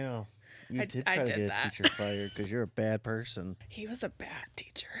 Yeah. You did try to get a teacher fired because you're a bad person. He was a bad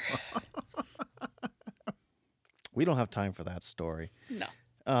teacher. We don't have time for that story.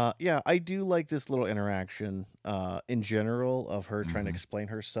 No. Yeah, I do like this little interaction in general of her trying to explain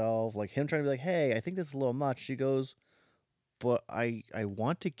herself. Like him trying to be like, hey, I think this is a little much. She goes, but I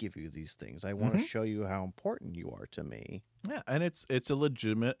want to give you these things. I want to show you how important you are to me. Yeah, and it's a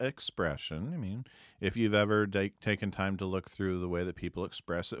legitimate expression. I mean, if you've ever taken time to look through the way that people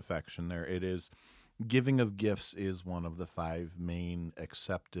express affection, there it is. Giving of gifts is one of the 5 main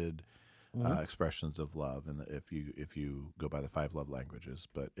accepted expressions of love, and if you go by the 5 love languages,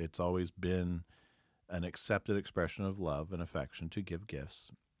 but it's always been an accepted expression of love and affection to give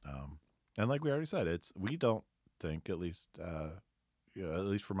gifts. And like we already said, we don't think, at least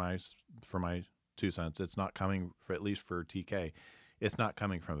for my 2 cents, it's not coming for, at least for TK, it's not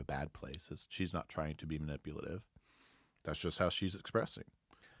coming from a bad place. She's not trying to be manipulative. That's just how she's expressing.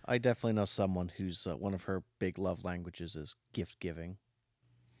 I definitely know someone who's one of her big love languages is gift giving.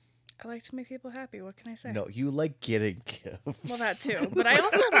 I like to make people happy. What can I say? No, you like getting gifts. Well, that too. But I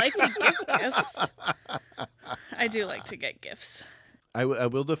also like to give gifts. I do like to get gifts. I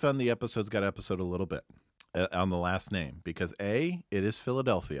will defend the episode's got episode a little bit on the last name because it is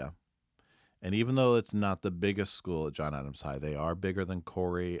Philadelphia. And even though it's not the biggest school at John Adams High, they are bigger than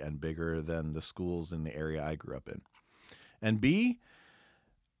Corey and bigger than the schools in the area I grew up in. And B,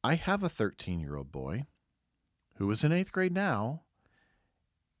 I have a 13-year-old boy who is in 8th grade now,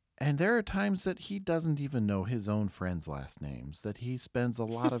 and there are times that he doesn't even know his own friends' last names, that he spends a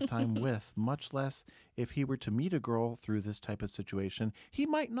lot of time with, much less if he were to meet a girl through this type of situation, he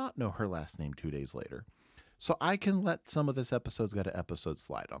might not know her last name 2 days later. So I can let some of this episode's got an episode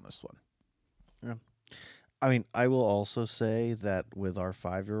slide on this one. Yeah. I mean, I will also say that with our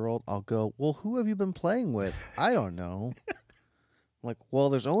 5-year-old, I'll go, well, who have you been playing with? I don't know. Like, well,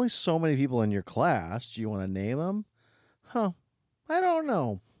 there's only so many people in your class. Do you want to name them? Huh. I don't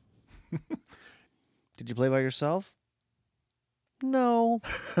know. Did you play by yourself? No.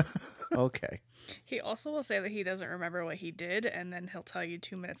 Okay. He also will say that he doesn't remember what he did, and then he'll tell you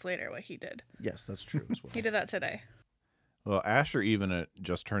 2 minutes later what he did. Yes, that's true as well. He did that today. Well, Asher, even at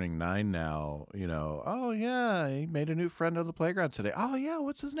just turning 9 now, oh, yeah, he made a new friend on the playground today. Oh, yeah,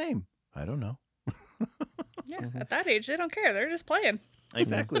 what's his name? I don't know. Yeah, at that age, they don't care. They're just playing.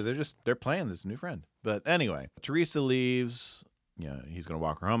 Exactly. They're playing this new friend. But anyway, Theresa leaves. He's going to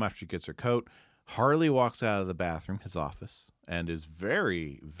walk her home after she gets her coat. Harley walks out of the bathroom, his office, and is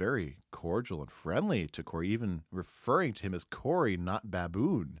very, very cordial and friendly to Corey, even referring to him as Corey, not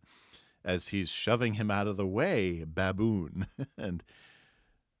Baboon, as he's shoving him out of the way, Baboon. And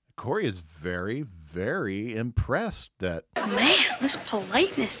Corey is very, very impressed that... Man, this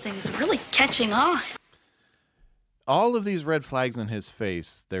politeness thing is really catching on. All of these red flags in his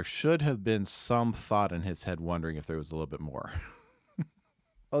face, there should have been some thought in his head wondering if there was a little bit more.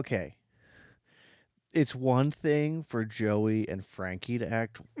 Okay. It's one thing for Joey and Frankie to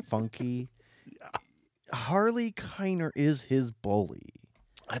act funky. Harley Kiner is his bully.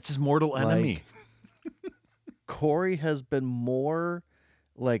 That's his mortal enemy. Corey has been more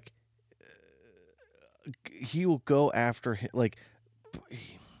like he will go after him. Like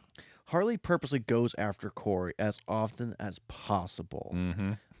Harley purposely goes after Corey as often as possible,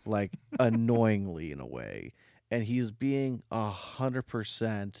 like annoyingly in a way, and he's being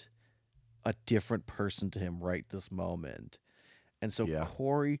 100% a different person to him right this moment, and so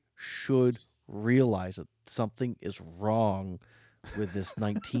Corey should realize that something is wrong with this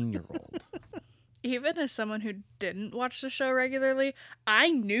 19-year-old. Even as someone who didn't watch the show regularly, I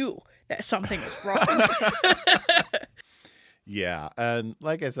knew that something was wrong. Yeah, and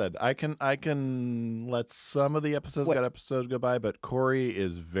like I said, I can let some of the episodes go by, but Corey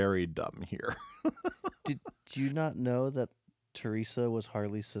is very dumb here. Did you not know that Theresa was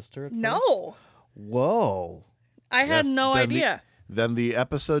Harley's sister at No. first? Whoa. I had no idea. Then the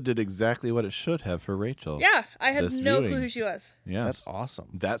episode did exactly what it should have for Rachel. Yeah, I had this no viewing. clue who she was. Yes. That's awesome.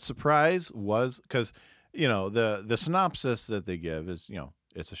 That surprise was because, the synopsis that they give is,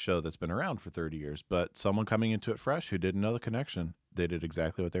 it's a show that's been around for 30 years, but someone coming into it fresh who didn't know the connection, they did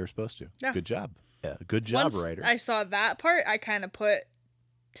exactly what they were supposed to. Yeah. Good job. Yeah, good job, Once writer. I saw that part, I kind of put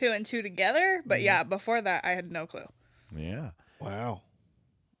 2 and 2 together, but yeah, before that, I had no clue. Yeah. Wow.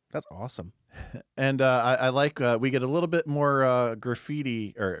 That's awesome. And I like we get a little bit more a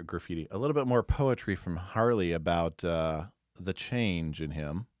little bit more poetry from Harley about the change in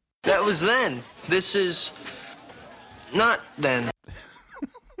him. That was then. This is not then.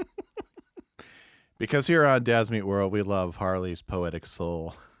 Because here on Dad's Meat World, we love Harley's poetic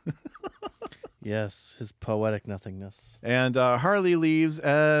soul. Yes, his poetic nothingness. And Harley leaves,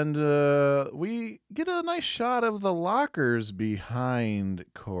 and we get a nice shot of the lockers behind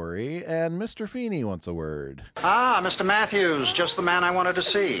Corey, and Mr. Feeney wants a word. Ah, Mr. Matthews, just the man I wanted to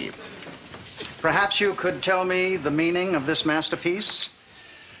see. Perhaps you could tell me the meaning of this masterpiece?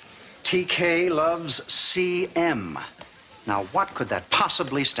 TK loves CM. Now, what could that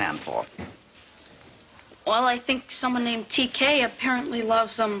possibly stand for? Well, I think someone named TK apparently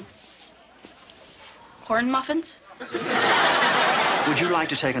loves, corn muffins? Would you like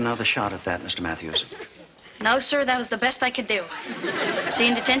to take another shot at that, Mr. Matthews? No, sir, that was the best I could do. See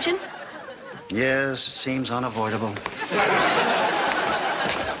in detention? Yes, it seems unavoidable.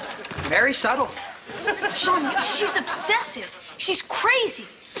 Very subtle. Sean, she's obsessive. She's crazy.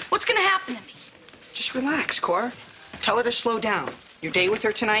 What's gonna happen to me? Just relax, Cora. Tell her to slow down. Your date with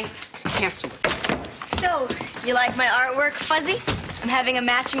her tonight, canceled. So, you like my artwork, Fuzzy? I'm having a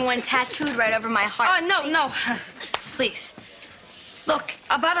matching one tattooed right over my heart. Oh, no. Please. Look,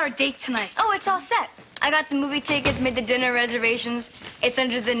 about our date tonight. Oh, it's all set. I got the movie tickets, made the dinner reservations. It's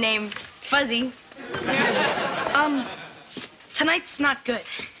under the name Fuzzy. Tonight's not good.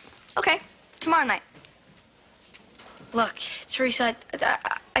 Okay, tomorrow night. Look, Theresa,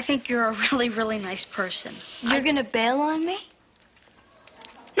 I think you're a really, really nice person. You're gonna bail on me?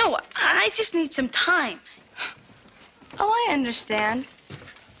 No, I just need some time. Oh, I understand.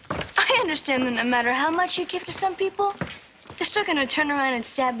 I understand that no matter how much you give to some people, they're still gonna turn around and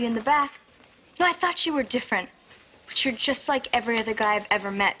stab you in the back. I thought you were different, but you're just like every other guy I've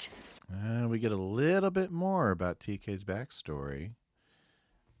ever met. And we get a little bit more about TK's backstory.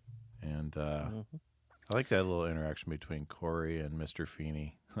 And I like that little interaction between Corey and Mr.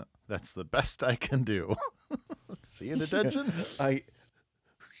 Feeney. That's the best I can do. See you in detention?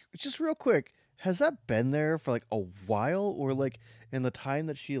 Just real quick, has that been there for like a while, or like in the time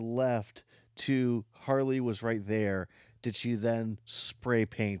that she left to Harley was right there, did she then spray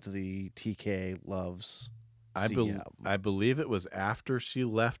paint the TK loves? I believe it was after she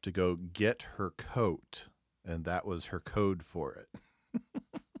left to go get her coat, and that was her code for it.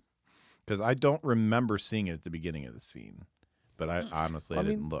 Because I don't remember seeing it at the beginning of the scene, but I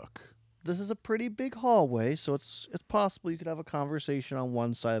didn't look. This is a pretty big hallway, so it's possible you could have a conversation on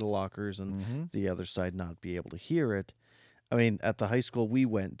one side of the lockers and the other side not be able to hear it. I mean, at the high school we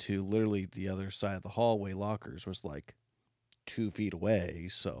went to, literally the other side of the hallway lockers was like 2 feet away.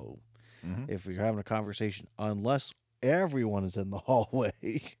 So if you're having a conversation, unless everyone is in the hallway,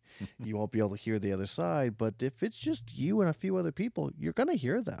 you won't be able to hear the other side. But if it's just you and a few other people, you're going to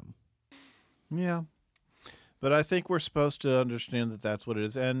hear them. Yeah. But I think we're supposed to understand that that's what it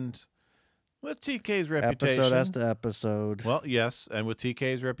is. And with TK's reputation... Episode after episode. Well, yes. And with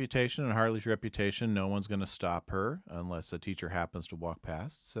TK's reputation and Harley's reputation, no one's going to stop her unless a teacher happens to walk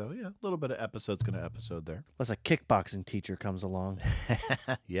past. So, yeah, a little bit of episode's going to episode there. Unless a kickboxing teacher comes along.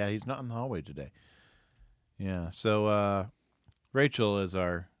 Yeah, he's not in the hallway today. Yeah, so Rachel is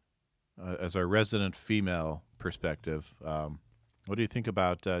our resident female perspective. What do you think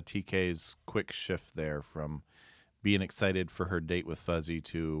about TK's quick shift there from being excited for her date with Fuzzy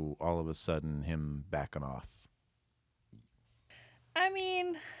to all of a sudden him backing off? I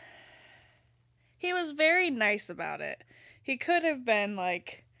mean, he was very nice about it. He could have been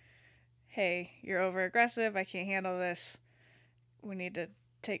like, hey, you're over aggressive. I can't handle this. We need to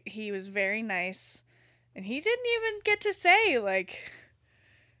take... He was very nice. And he didn't even get to say, like,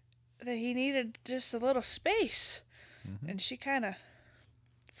 that he needed just a little space. And she kind of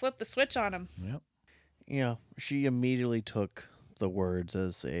flipped the switch on him. Yep. Yeah, she immediately took the words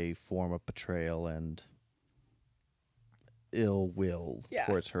as a form of betrayal and ill will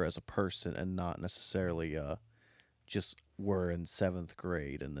towards her as a person, and not necessarily just we're in 7th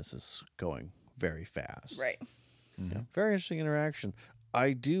grade and this is going very fast. Right. Yeah, very interesting interaction.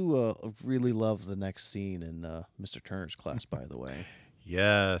 I do really love the next scene in Mr. Turner's class, by the way.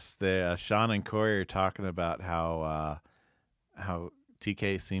 Yes, Sean and Corey are talking about how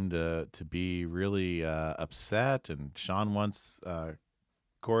TK seemed to be really upset, and Sean wants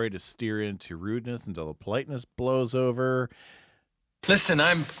Corey to steer into rudeness until the politeness blows over. Listen,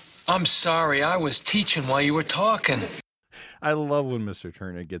 I'm sorry. I was teaching while you were talking. I love when Mr.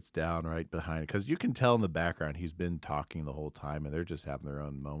 Turner gets down right behind it, because you can tell in the background he's been talking the whole time, and they're just having their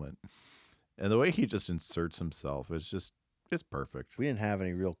own moment. And the way he just inserts himself is just, it's perfect. We didn't have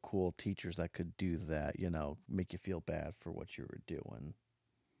any real cool teachers that could do that, make you feel bad for what you were doing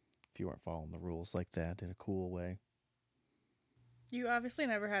if you weren't following the rules like that in a cool way. You obviously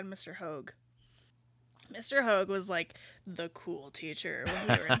never had Mr. Hogue. Mr. Hogue was like the cool teacher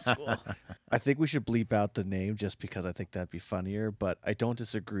when we were in school. I think we should bleep out the name just because I think that'd be funnier, but I don't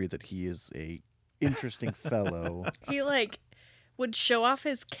disagree that he is a interesting fellow. He would show off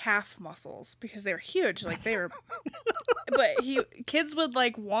his calf muscles because they were huge, but kids would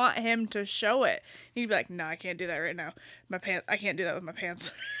want him to show it. He'd be like, "No, I can't do that right now. I can't do that with my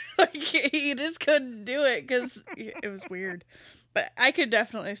pants." He just couldn't do it because it was weird. But I could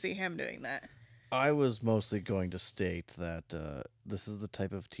definitely see him doing that. I was mostly going to state that this is the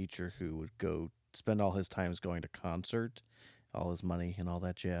type of teacher who would go spend all his times going to concert, all his money and all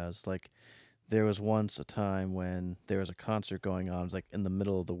that jazz. There was once a time when there was a concert going on, it was in the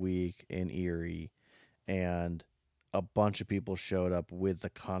middle of the week in Erie, and a bunch of people showed up with the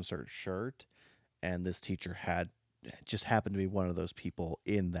concert shirt, and this teacher just happened to be one of those people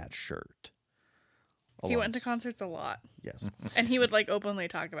in that shirt. He went to concerts a lot. Yes. And he would openly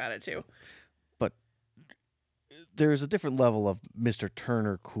talk about it too. But there's a different level of Mr.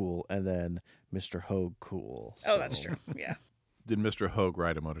 Turner cool and then Mr. Hogue cool. Oh, that's true. Yeah. Did Mr. Hogue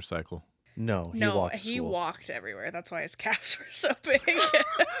ride a motorcycle? No, he walked everywhere. That's why his calves were so big.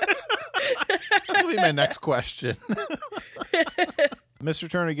 That'll be my next question. Mr.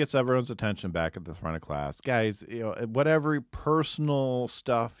 Turner gets everyone's attention back at the front of class. Guys, whatever personal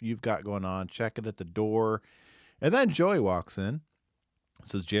stuff you've got going on, check it at the door. And then Joey walks in,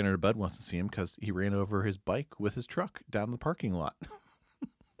 says Janitor Bud wants to see him because he ran over his bike with his truck down in the parking lot.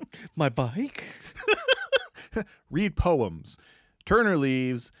 My bike? Read poems. Turner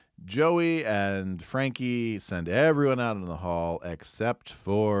leaves. Joey and Frankie send everyone out in the hall except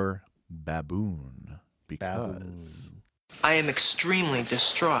for Baboon. Because I am extremely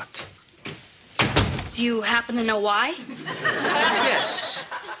distraught. Do you happen to know why? Yes.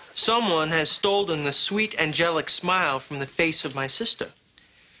 Someone has stolen the sweet angelic smile from the face of my sister,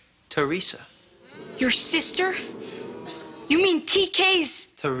 Theresa. Your sister? You mean TK's?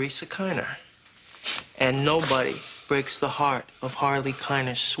 Theresa Kiner. And nobody breaks the heart of Harley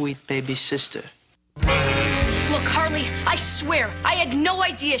Kiner's sweet baby sister. Look, Harley, I swear, I had no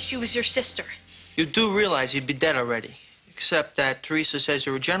idea she was your sister. You do realize you'd be dead already, except that Theresa says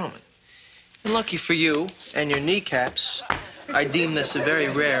you're a gentleman. And lucky for you and your kneecaps, I deem this a very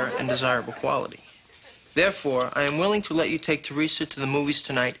rare and desirable quality. Therefore, I am willing to let you take Theresa to the movies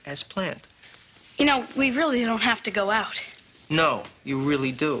tonight as planned. We really don't have to go out. No, you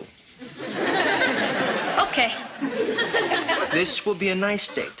really do. Okay. This will be a nice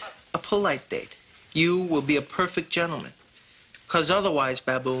date, a polite date. You will be a perfect gentleman. Because otherwise,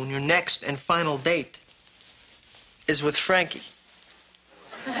 Baboon, your next and final date is with Frankie.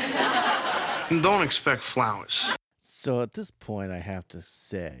 And don't expect flowers. So at this point, I have to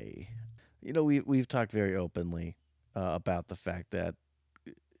say, we've talked very openly about the fact that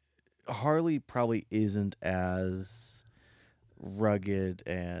Harley probably isn't as rugged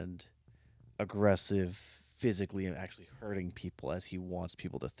and aggressive physically and actually hurting people as he wants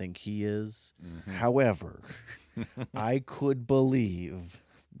people to think he is. Mm-hmm. However, I could believe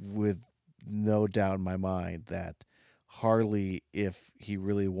with no doubt in my mind that Harley, if he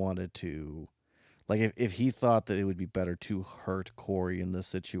really wanted to, if he thought that it would be better to hurt Corey in this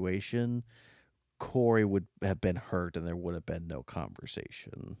situation, Corey would have been hurt and there would have been no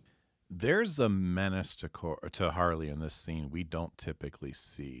conversation. There's a menace to Harley in this scene we don't typically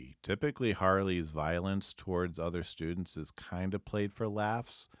see. Typically, Harley's violence towards other students is kind of played for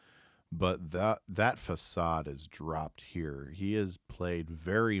laughs, but that facade is dropped here. He is played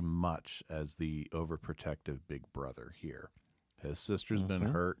very much as the overprotective big brother here. His sister's been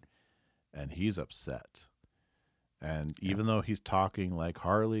hurt, and he's upset. And even though he's talking like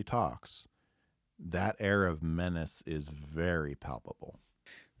Harley talks, that air of menace is very palpable.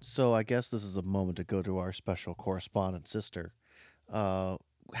 So I guess this is a moment to go to our special correspondent sister.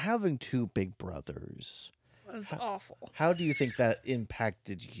 Having two big brothers. It was awful. How do you think that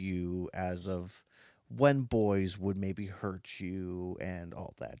impacted you as of when boys would maybe hurt you and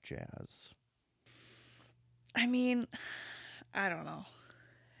all that jazz? I mean, I don't know.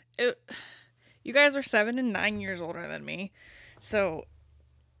 You guys are 7 and 9 years older than me, so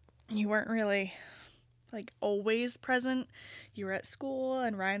you weren't really like always present. You were at school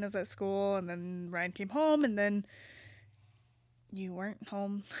and Ryan was at school, and then Ryan came home, and then you weren't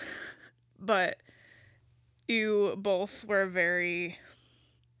home. But you both were very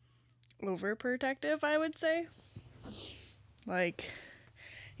overprotective, I would say. Like,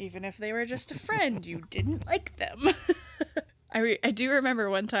 even if they were just a friend, you didn't like them. I do remember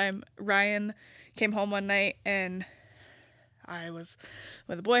one time Ryan came home one night and I was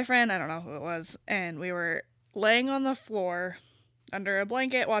with a boyfriend, I don't know who it was, and we were laying on the floor under a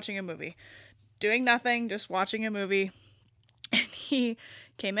blanket watching a movie. Doing nothing, just watching a movie. And he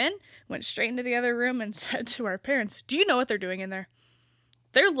came in, went straight into the other room and said to our parents, "Do you know what they're doing in there?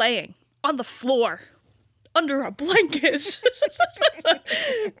 They're laying on the floor under a blanket."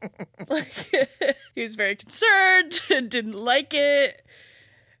 Like, he was very concerned and didn't like it.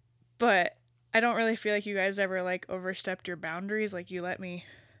 But I don't really feel like you guys ever like overstepped your boundaries. Like, you let me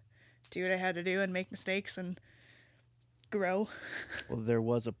do what I had to do and make mistakes and grow. Well, there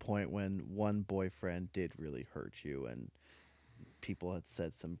was a point when one boyfriend did really hurt you and people had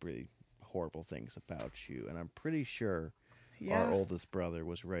said some pretty horrible things about you, and I'm pretty sure our oldest brother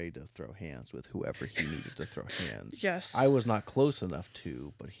was ready to throw hands with whoever he needed to throw hands. Yes. I was not close enough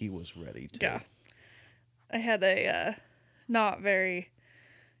to, but he was ready to. Yeah. I had a not very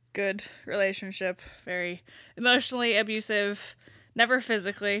good relationship, very emotionally abusive, never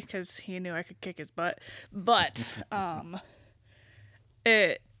physically, because he knew I could kick his butt, but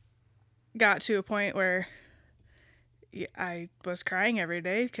it got to a point where I was crying every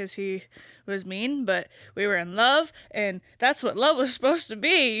day because he was mean, but we were in love, and that's what love was supposed to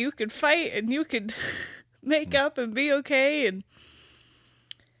be. You could fight, and you could make up and be okay, and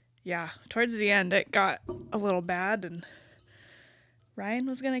yeah, towards the end, it got a little bad, and Ryan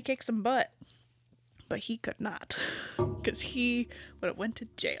was going to kick some butt, but he could not, because he would have went to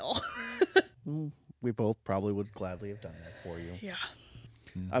jail. We both probably would gladly have done that for you. Yeah.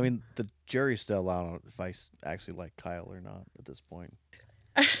 I mean, the jury's still out on if I actually like Kyle or not at this point.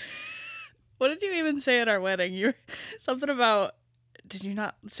 What did you even say at our wedding? You something about, did you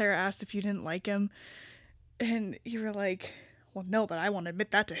not, Sarah asked if you didn't like him, and you were like, well, no, but I won't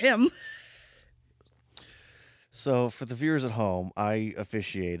admit that to him. So for the viewers at home, I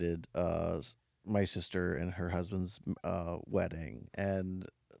officiated my sister and her husband's wedding, and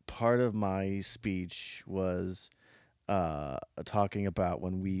part of my speech was talking about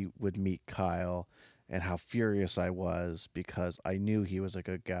when we would meet Kyle and how furious I was because I knew he was a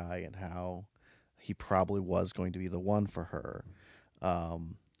good guy and how he probably was going to be the one for her.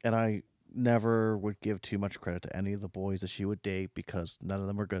 And I never would give too much credit to any of the boys that she would date because none of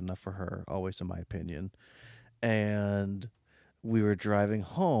them were good enough for her, always in my opinion. And we were driving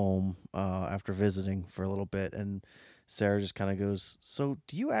home after visiting for a little bit, and Sarah just kind of goes, "So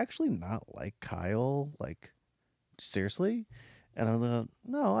do you actually not like Kyle? Like, seriously?" And I'm like,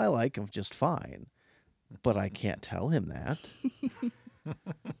 "No, I like him just fine, but I can't tell him that."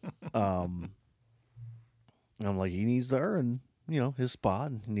 I'm like, he needs to earn, his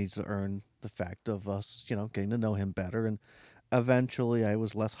spot, and he needs to earn the fact of us, getting to know him better. And eventually I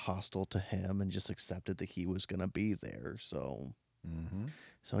was less hostile to him and just accepted that he was going to be there. So,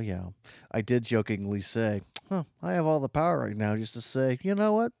 so yeah, I did jokingly say, I have all the power right now just to say, you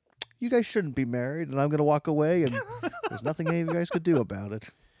know what? You guys shouldn't be married, and I'm going to walk away, and there's nothing any of you guys could do about it.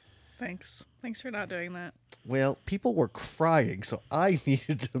 Thanks for not doing that. Well, people were crying, so I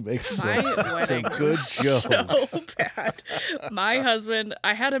needed to make some wedding good jokes. So bad. My husband,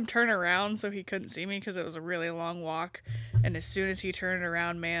 I had him turn around so he couldn't see me because it was a really long walk, and as soon as he turned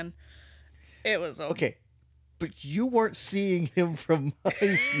around, man, it was over. Okay. But you weren't seeing him from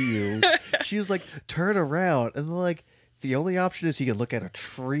my view. She was like, turn around. And like, the only option is he could look at a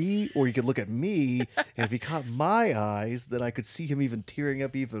tree or he could look at me. And if he caught my eyes, then I could see him even tearing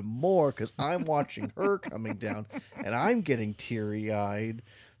up even more because I'm watching her coming down and I'm getting teary-eyed.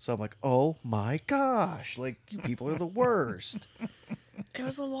 So I'm like, oh my gosh, like, you people are the worst. It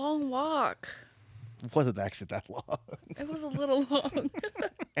was a long walk. It wasn't actually that long. It was a little long.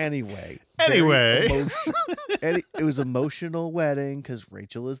 Anyway. And it was emotional wedding because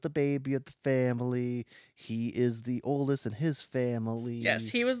Rachel is the baby of the family. He is the oldest in his family. Yes,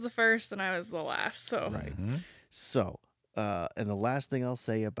 he was the first and I was the last. So Right. So, and the last thing I'll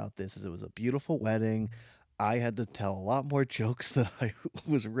say about this is it was a beautiful wedding. I had to tell a lot more jokes than I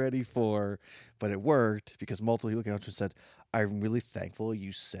was ready for, but it worked because multiple people came up to me and said, I'm really thankful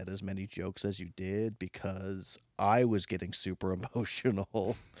you said as many jokes as you did because I was getting super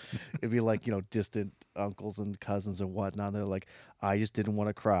emotional. It'd be like, distant uncles and cousins and whatnot. They're like, I just didn't want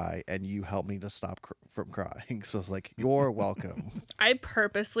to cry, and you helped me to stop from crying. So it's like, you're welcome. I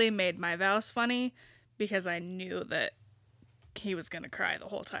purposely made my vows funny because I knew that he was going to cry the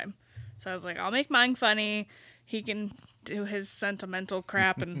whole time. So I was like, I'll make mine funny. He can do his sentimental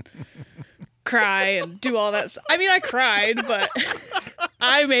crap and cry and do all that stuff. I mean, I cried, but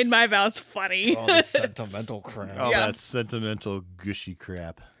I made my vows funny. All the sentimental crap. Oh, that sentimental gushy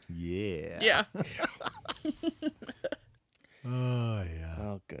crap. Yeah. Yeah. Oh, yeah.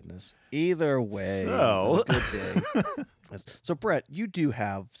 Oh, goodness. Either way, So- it was a good day. Yes. So, Brett, you do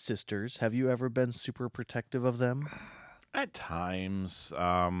have sisters. Have you ever been super protective of them? At times.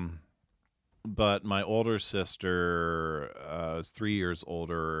 But my older sister is 3 years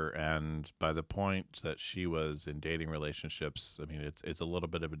older, and by the point that she was in dating relationships, I mean, it's a little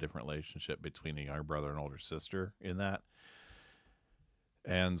bit of a different relationship between a younger brother and older sister in that.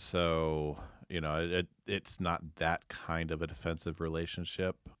 And so, it's not that kind of a defensive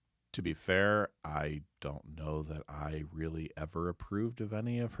relationship. To be fair, I don't know that I really ever approved of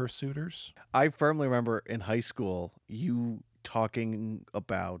any of her suitors. I firmly remember in high school you talking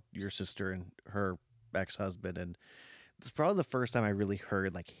about your sister and her ex-husband, and it's probably the first time I really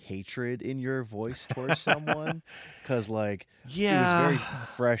heard like hatred in your voice towards someone, because it was very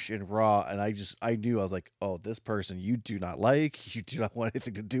fresh and raw, and I knew, I was like, oh, this person you do not like, you do not want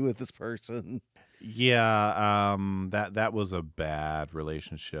anything to do with this person. Yeah, that was a bad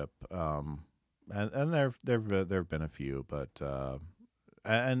relationship, and there've been a few, but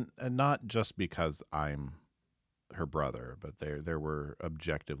and not just because I'm her brother, but there were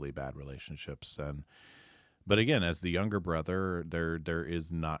objectively bad relationships, but again, as the younger brother, there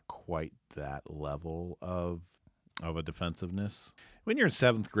is not quite that level of a defensiveness. When you're in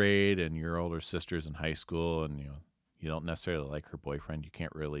 7th grade and your older sister's in high school, and you don't necessarily like her boyfriend, you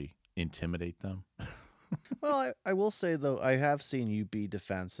can't really intimidate them. Well, I will say, though, I have seen you be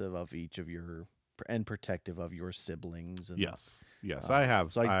defensive of each of your and protective of your siblings. And, Yes, I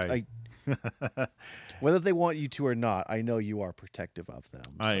have. So I whether they want you to or not, I know you are protective of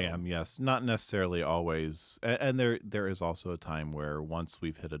them. I am, yes. Not necessarily always. And there is also a time where once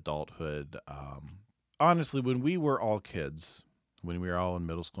we've hit adulthood, honestly, when we were all kids, when we were all in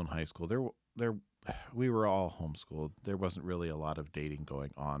middle school and high school, we were all homeschooled. There wasn't really a lot of dating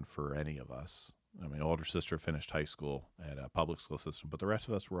going on for any of us. I mean, older sister finished high school at a public school system, but the rest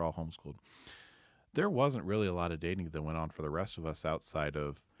of us were all homeschooled. There wasn't really a lot of dating that went on for the rest of us outside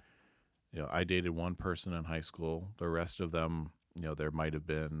of, I dated one person in high school. The rest of them, there might have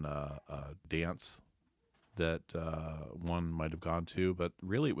been a dance that one might have gone to, but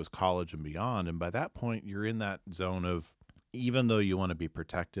really it was college and beyond. And by that point, you're in that zone of, even though you want to be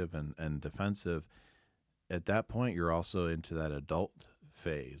protective and defensive, at that point, you're also into that adult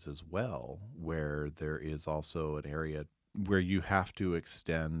phase as well, where there is also an area where you have to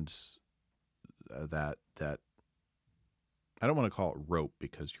extend that I don't want to call it rope,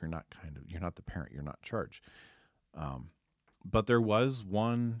 because you're not the parent, you're not in charge. But there was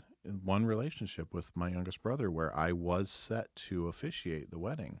one relationship with my youngest brother where I was set to officiate the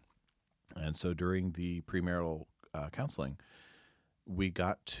wedding. And so during the premarital counseling, we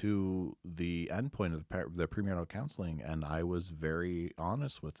got to the end point of the premarital counseling, and I was very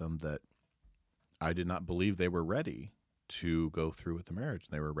honest with them that I did not believe they were ready to go through with the marriage.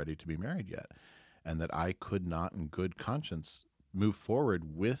 They were ready to be married yet, and that I could not in good conscience move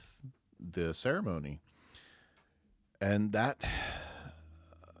forward with the ceremony. And that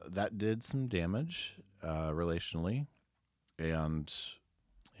did some damage relationally, and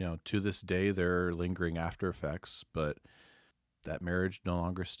to this day there are lingering after effects, but that marriage no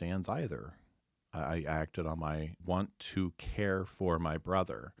longer stands either. I acted on my want to care for my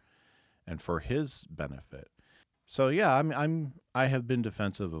brother and for his benefit. So yeah, I have been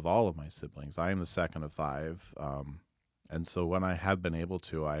defensive of all of my siblings. I am the second of 5, and so when I have been able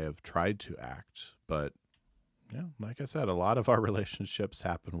to, I have tried to act. But yeah, like I said, a lot of our relationships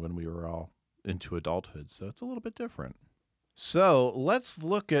happened when we were all into adulthood, so it's a little bit different. So let's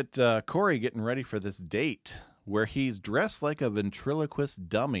look at Corey getting ready for this date, where he's dressed like a ventriloquist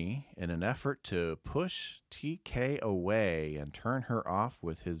dummy in an effort to push TK away and turn her off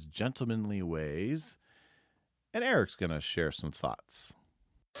with his gentlemanly ways. And Eric's going to share some thoughts.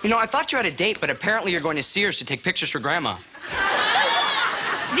 You know, I thought you had a date, but apparently you're going to Sears to take pictures for Grandma.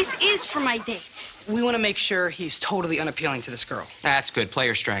 This is for my date. We want to make sure he's totally unappealing to this girl. That's good. Play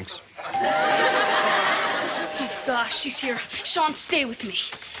your strengths. Oh, gosh, she's here. Sean, stay with me.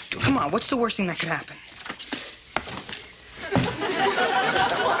 Come on, what's the worst thing that could happen?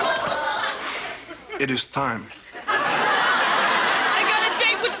 It is time. I got a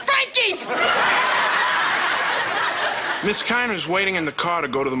date with Frankie! Miss Kiner's waiting in the car to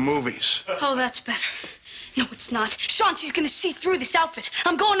go to the movies. Oh, that's better. No, it's not. Sean, she's gonna see through this outfit.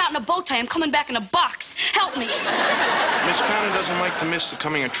 I'm going out in a bow tie. I'm coming back in a box. Help me. Miss Kiner doesn't like to miss the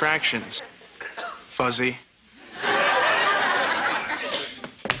coming attractions. Fuzzy.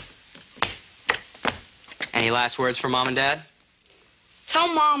 Any last words for Mom and Dad? Tell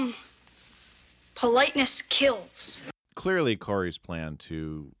Mom, politeness kills. Clearly, Corey's plan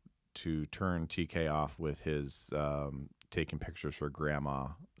to turn TK off with his taking pictures for Grandma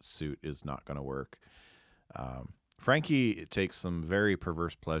suit is not going to work. Frankie takes some very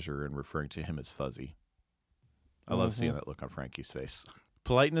perverse pleasure in referring to him as Fuzzy. I love seeing that look on Frankie's face.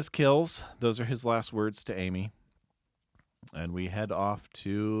 Politeness kills. Those are his last words to Amy. And we head off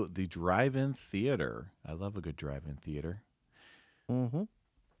to the drive-in theater. I love a good drive-in theater. Mm-hmm.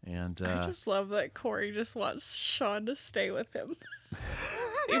 And I just love that Corey just wants Sean to stay with him.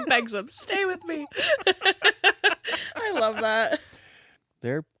 He begs him, stay with me. I love that.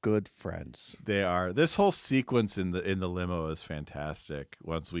 They're good friends. They are. This whole sequence in the limo is fantastic.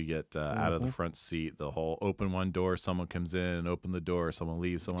 Once we get out of the front seat, the whole open one door, someone comes in, open the door, someone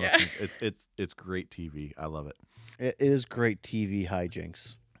leaves, someone else comes. It's great TV. I love it. It is great TV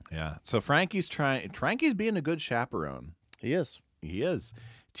hijinks. Yeah. So Frankie's being a good chaperone. He is. He is.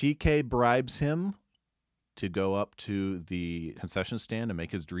 TK bribes him to go up to the concession stand and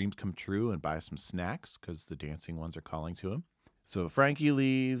make his dreams come true and buy some snacks because the dancing ones are calling to him. So Frankie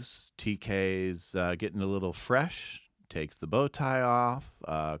leaves. TK's getting a little fresh, takes the bow tie off.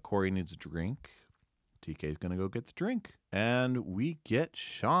 Corey needs a drink. TK's going to go get the drink. And we get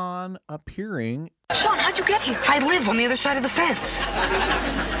Sean appearing. Sean, how'd you get here? I live on the other side of the fence.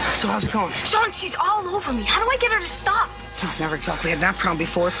 So how's it going? Sean, she's all over me. How do I get her to stop? I've never exactly had that problem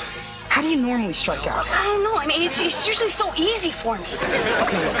before. How do you normally strike out? I don't know. I mean, it's usually so easy for me.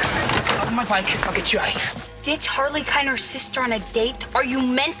 Okay, look. I'll have my bike. I'll get you out of here. Ditch Harley Kiner's sister on a date? Are you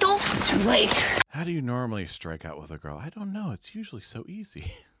mental? Too late. How do you normally strike out with a girl? I don't know. It's usually so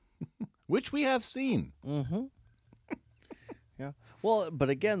easy. Which we have seen. Mm-hmm. Yeah. Well, but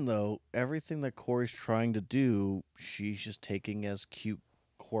again, though, everything that Corey's trying to do, she's just taking as cute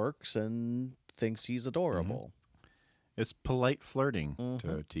quirks and thinks he's adorable. It's polite flirting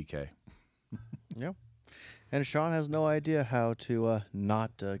to TK. Yeah. And Sean has no idea how to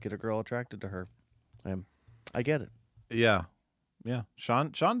not get a girl attracted to her. I get it. Yeah. Yeah.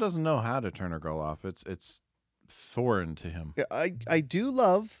 Sean doesn't know how to turn a girl off. It's foreign to him. Yeah, I do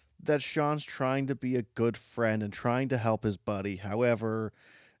love that Sean's trying to be a good friend and trying to help his buddy. However,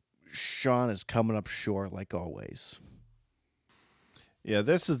 Sean is coming up short like always. Yeah,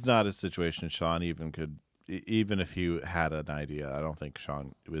 this is not a situation Sean even if he had an idea, I don't think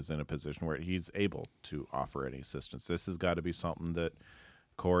Sean was in a position where he's able to offer any assistance. This has got to be something that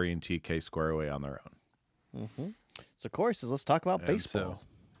Corey and TK square away on their own. Mm-hmm. So Corey says, let's talk about baseball.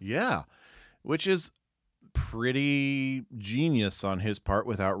 Yeah, which is pretty genius on his part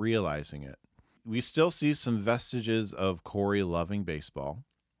without realizing it. We still see some vestiges of Corey loving baseball,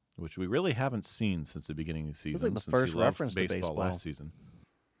 which we really haven't seen since the beginning of the season. It was like the since first he loved reference to baseball last season.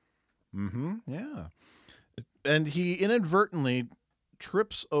 Yeah. And he inadvertently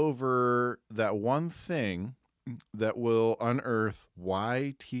trips over that one thing that will unearth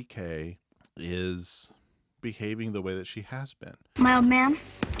why TK is behaving the way that she has been. My old man,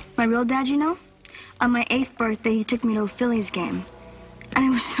 my real dad, you know, on my 8th birthday, he took me to a Phillies game. And it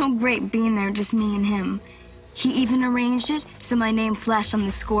was so great being there, just me and him. He even arranged it so my name flashed on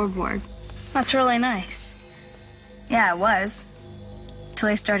the scoreboard. That's really nice. Yeah, it was. Till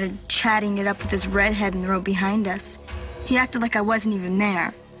I started chatting it up with this redhead in the row behind us. He acted like I wasn't even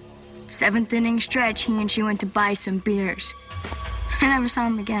there. 7th inning stretch, he and she went to buy some beers. I never saw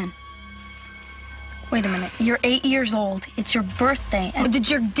him again. Wait a minute. You're 8 years old. It's your birthday. But the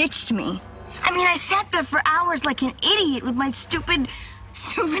jerk ditched me. I mean, I sat there for hours like an idiot with my stupid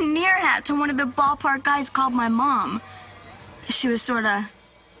souvenir hat till one of the ballpark guys called my mom. She was sort of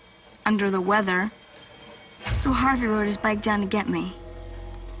under the weather. So Harvey rode his bike down to get me.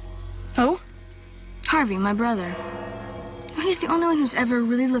 Who? Harvey, my brother. He's the only one who's ever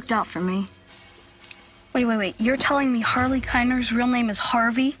really looked out for me. Wait. You're telling me Harley Kiner's real name is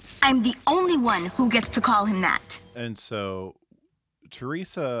Harvey? I'm the only one who gets to call him that. And so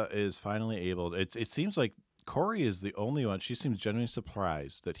Theresa is finally able. It seems like Corey is the only one. She seems genuinely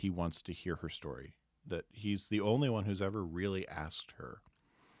surprised that he wants to hear her story. That he's the only one who's ever really asked her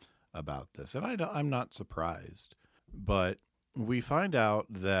about this, and I'm not surprised. But we find out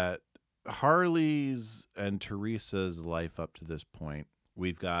that Harley's and Teresa's life up to this point.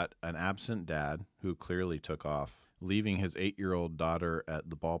 We've got an absent dad who clearly took off, leaving his 8-year-old daughter at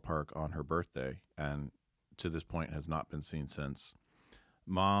the ballpark on her birthday, and to this point has not been seen since.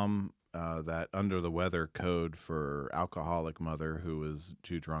 Mom, that under the weather code for alcoholic mother who was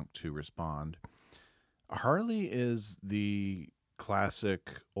too drunk to respond. Harley is the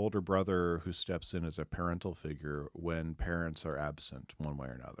classic older brother who steps in as a parental figure when parents are absent one way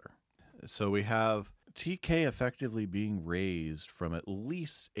or another. So we have TK effectively being raised from at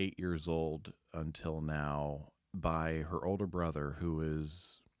least 8 years old until now by her older brother, who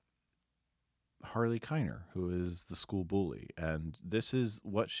is Harley Kiner, who is the school bully. And this is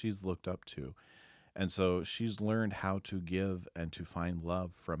what she's looked up to. And so she's learned how to give and to find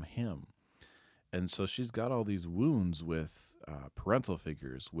love from him. And so she's got all these wounds with parental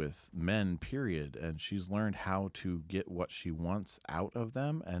figures, with men, period. And she's learned how to get what she wants out of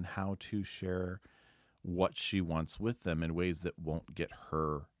them and how to share what she wants with them in ways that won't get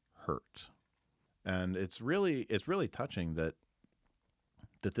her hurt. And it's really touching that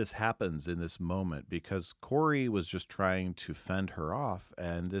this happens in this moment, because Corey was just trying to fend her off.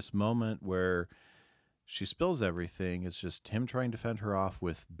 And this moment where she spills everything is just him trying to fend her off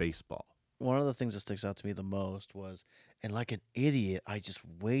with baseball. One of the things that sticks out to me the most was, and like an idiot, I just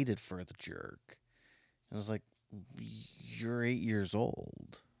waited for the jerk. And I was like, you're 8 years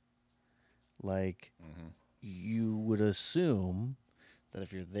old. Like, you would assume that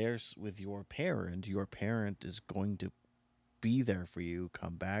if you're there with your parent is going to be there for you,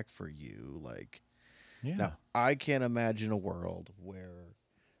 come back for you. Like, yeah. Now, I can't imagine a world where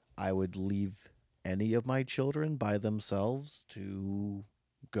I would leave any of my children by themselves to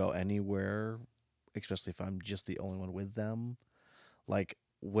go anywhere, especially if I'm just the only one with them. Like,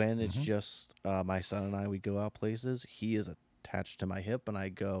 when it's just my son and I, we go out places, he is attached to my hip, and I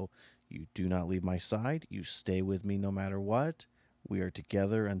go, you do not leave my side. You stay with me no matter what. We are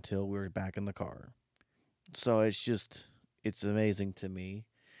together until we're back in the car. So it's amazing to me.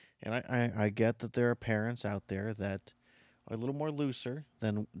 And I get that there are parents out there that are a little more looser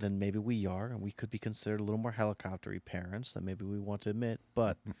than maybe we are, and we could be considered a little more helicoptery parents than maybe we want to admit.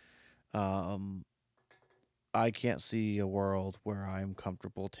 But I can't see a world where I'm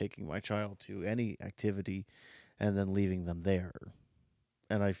comfortable taking my child to any activity and then leaving them there.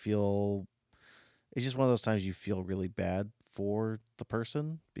 And I feel it's just one of those times you feel really bad for the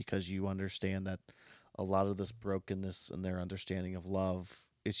person, because you understand that a lot of this brokenness and their understanding of love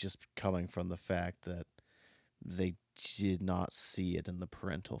is just coming from the fact that they did not see it in the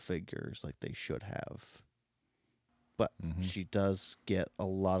parental figures like they should have. But she does get a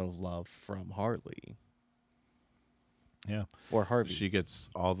lot of love from Harley. Yeah. Or Harvey. She gets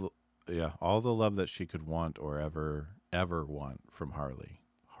all the love that she could want or ever want from Harvey.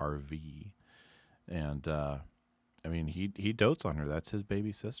 And I mean, he dotes on her. That's his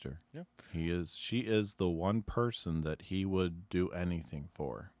baby sister. Yeah. She is the one person that he would do anything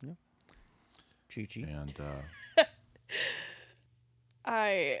for. Yeah. Chi-Chi. And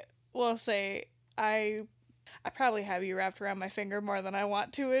I will say I probably have you wrapped around my finger more than I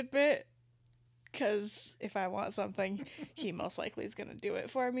want to admit, because if I want something, he most likely is going to do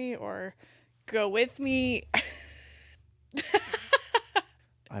it for me or go with me.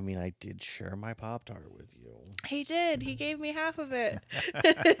 I mean, I did share my Pop-Tart with you. He did. He gave me half of it.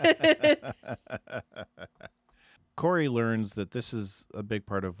 Corey learns that this is a big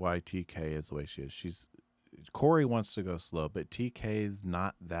part of why TK is the way she is. Corey wants to go slow, but TK is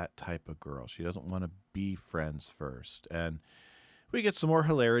not that type of girl. She doesn't want to be friends first. And we get some more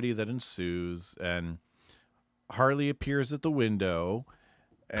hilarity that ensues, and Harley appears at the window,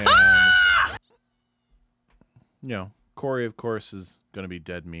 and Corey, of course, is going to be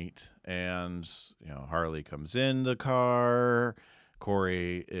dead meat, and Harley comes in the car.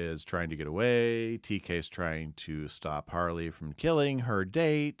 Corey is trying to get away. TK's trying to stop Harley from killing her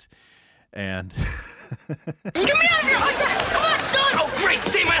date, and Get me out of here, Hunter! Come on, son! Oh, great!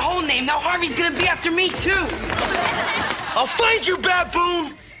 Say my whole name. Now Harvey's gonna be after me, too. I'll find you,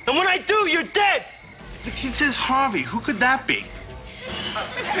 baboon! And when I do, you're dead! The kid says Harvey. Who could that be?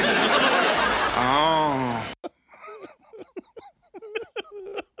 Oh.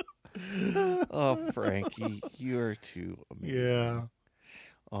 Oh, Frankie, you're too amazing. Yeah.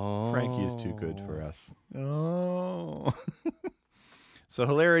 Oh. Frankie is too good for us. Oh. So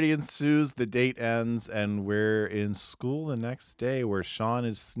hilarity ensues, the date ends, and we're in school the next day where Sean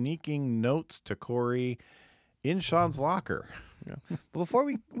is sneaking notes to Corey in Sean's locker. Yeah. But before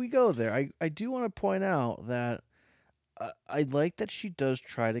we go there, I do want to point out that I like that she does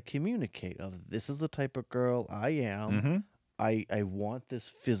try to communicate. This is the type of girl I am. Mm-hmm. I want this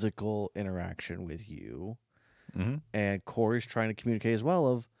physical interaction with you. Mm-hmm. And Corey's trying to communicate as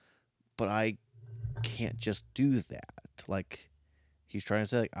well but I can't just do that. Like, he's trying to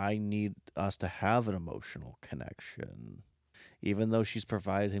say, like, I need us to have an emotional connection. Even though she's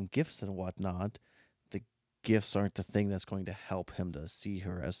provided him gifts and whatnot, the gifts aren't the thing that's going to help him to see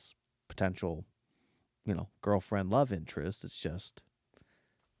her as potential, girlfriend, love interest. It's just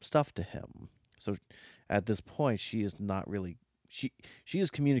stuff to him. So at this point, she is not really, she is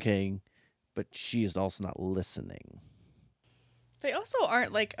communicating, but she is also not listening. They also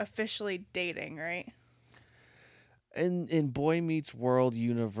aren't like officially dating, right? In Boy Meets World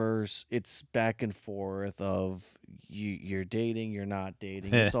universe, it's back and forth of you're dating, you're not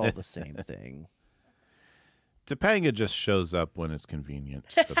dating. It's all the same thing. Topanga just shows up when it's convenient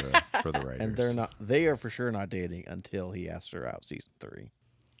for the writers. And they are for sure not dating until he asks her out season 3.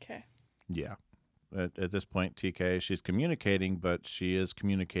 Okay. Yeah. At this point, TK, she's communicating, but she is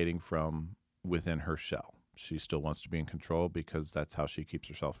communicating from within her shell. She still wants to be in control because that's how she keeps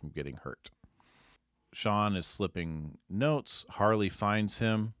herself from getting hurt. Sean is slipping notes. Harley finds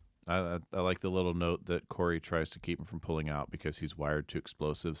him. I like the little note that Corey tries to keep him from pulling out because he's wired to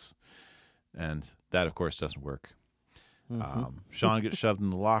explosives. And that, of course, doesn't work. Mm-hmm. Sean gets shoved in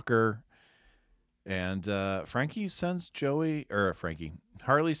the locker. And Harley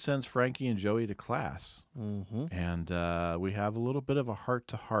sends Frankie and Joey to class. Mm-hmm. And we have a little bit of a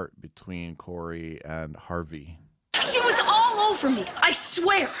heart-to-heart between Corey and Harvey. She was all over me, I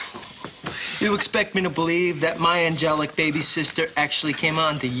swear. You expect me to believe that my angelic baby sister actually came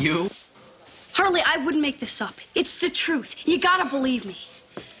on to you? Harley, I wouldn't make this up. It's the truth. You gotta believe me.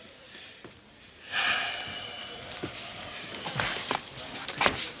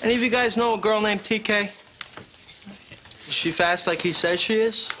 Any of you guys know a girl named TK? Is she fast like he says she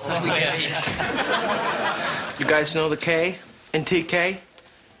is? Oh, yes. You guys know the K in TK?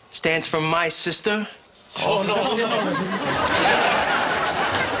 Stands for my sister? Oh, no.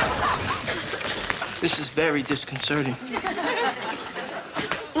 This is very disconcerting.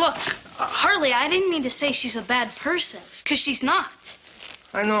 Look, Harley, I didn't mean to say she's a bad person, because she's not.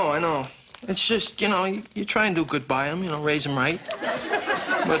 I know. It's just, you try and do good by him, raise him right.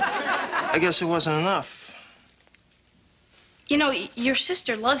 But I guess it wasn't enough. Your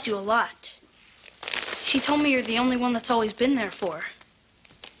sister loves you a lot. She told me you're the only one that's always been there for her.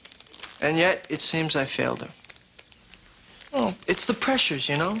 And yet, it seems I failed her. Oh, it's the pressures,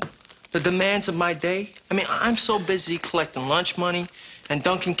 the demands of my day. I mean, I'm so busy collecting lunch money and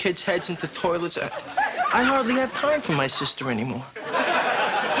dunking kids' heads into toilets. I hardly have time for my sister anymore.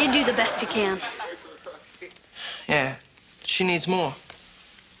 You do the best you can. Yeah, she needs more.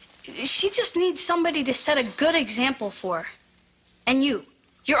 She just needs somebody to set a good example for her. And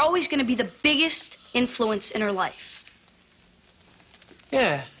you're always going to be the biggest influence in her life.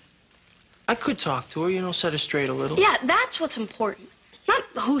 Yeah, I could talk to her, set her straight a little. Yeah, that's what's important. Not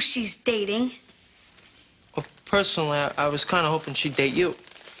who she's dating. Well, personally, I was kind of hoping she'd date you.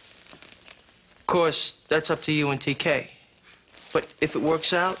 Of course, that's up to you and TK. But if it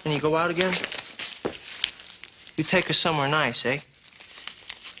works out and you go out again, you take her somewhere nice, eh?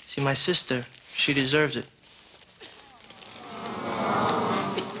 See, my sister, she deserves it.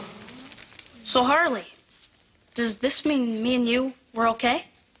 So, Harley, does this mean me and you were okay?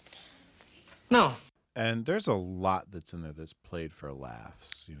 No. And there's a lot that's in there that's played for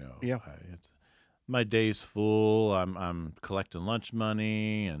laughs, Yeah. It's my day's full. I'm collecting lunch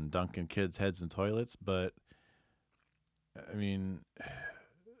money and dunking kids' heads in toilets, but I mean,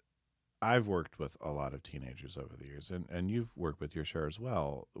 I've worked with a lot of teenagers over the years, and you've worked with your share as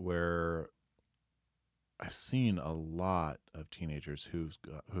well, where I've seen a lot of teenagers who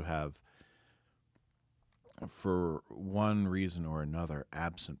have, for one reason or another,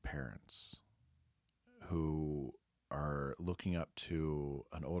 absent parents who are looking up to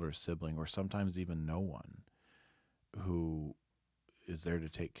an older sibling or sometimes even no one who is there to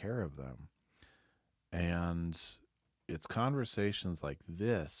take care of them. And it's conversations like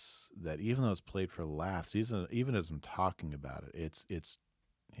this that, even though it's played for laughs, even as I'm talking about it, it's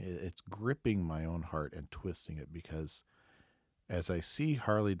gripping my own heart and twisting it, because as I see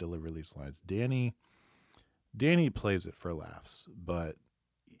Harley deliver these lines, Danny plays it for laughs, but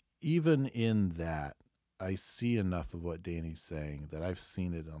even in that, I see enough of what Danny's saying that I've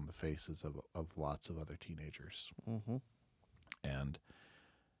seen it on the faces of lots of other teenagers. Mm-hmm. And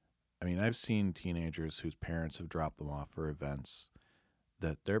I mean, I've seen teenagers whose parents have dropped them off for events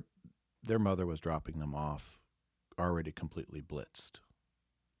that their mother was dropping them off already completely blitzed,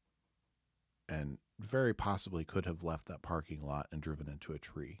 and very possibly could have left that parking lot and driven into a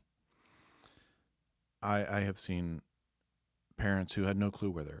tree. I have seen parents who had no clue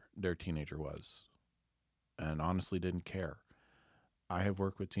where their teenager was and honestly didn't care. I have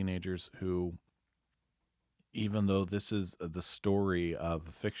worked with teenagers who, even though this is the story of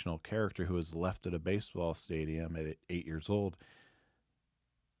a fictional character who was left at a baseball stadium at 8 years old,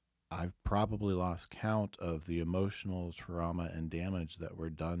 I've probably lost count of the emotional trauma and damage that were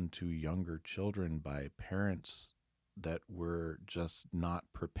done to younger children by parents that were just not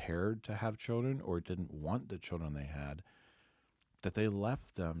prepared to have children or didn't want the children they had, that they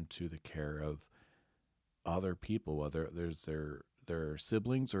left them to the care of other people, whether there's their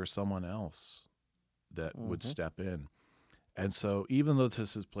siblings or someone else that would step in. And so even though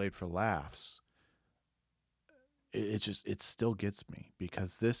this is played for laughs, it still gets me,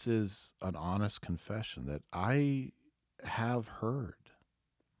 because this is an honest confession that I have heard.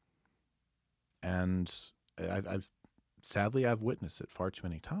 And I've sadly witnessed it far too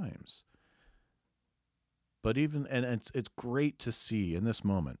many times. But even, and it's great to see in this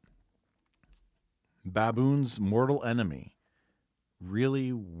moment, Baboon's mortal enemy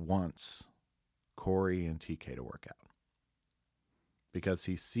really wants Corey and TK to work out, because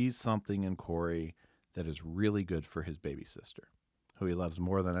he sees something in Corey that is really good for his baby sister, who he loves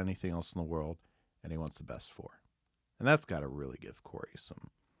more than anything else in the world, and he wants the best for. And that's got to really give Corey some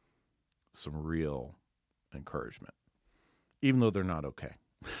real encouragement, even though they're not okay.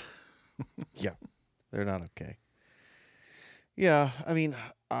 Yeah, they're not okay. Yeah, I mean,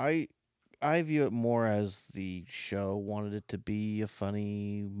 I view it more as the show wanted it to be a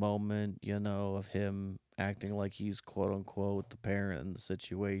funny moment, you know, of him acting like he's quote unquote the parent in the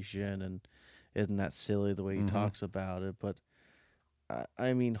situation, and isn't that silly the way he talks about it? But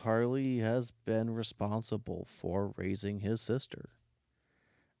I mean, Harley has been responsible for raising his sister.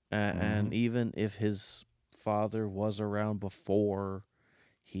 And even if his father was around before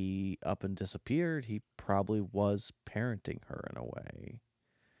he up and disappeared, he probably was parenting her in a way.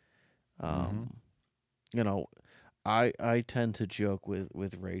 You know, I tend to joke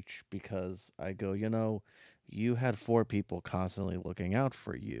with Rach, because I go, you know, you had 4 people constantly looking out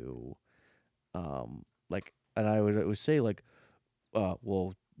for you. Like, and I would always say, like,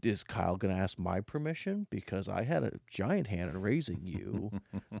 well, is Kyle gonna ask my permission, because I had a giant hand in raising you?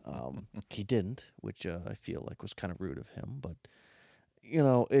 He didn't, which I feel like was kind of rude of him. But you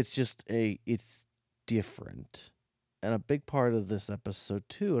know, it's just it's different. And a big part of this episode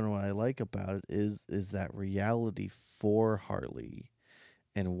too, and what I like about it is that reality for Harley,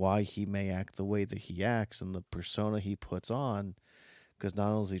 and why he may act the way that he acts, and the persona he puts on, because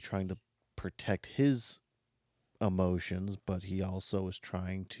not only is he trying to protect his emotions, but he also is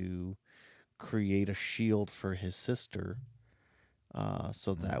trying to create a shield for his sister,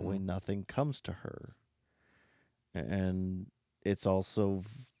 so that way nothing comes to her. And it's also,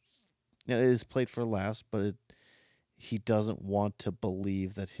 it is played for laughs, but he doesn't want to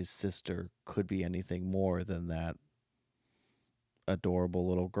believe that his sister could be anything more than that adorable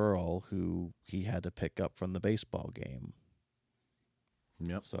little girl who he had to pick up from the baseball game.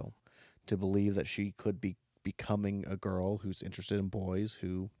 Yep. So to believe that she could be becoming a girl who's interested in boys,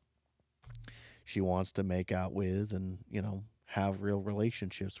 who she wants to make out with and, you know, have real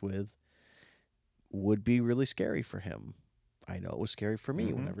relationships with, would be really scary for him. I know it was scary for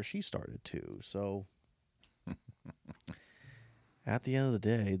me whenever she started to. So at the end of the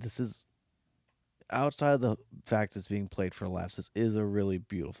day, this is, outside of the fact it's being played for laughs, this is a really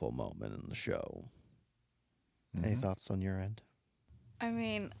beautiful moment in the show. Any thoughts on your end? I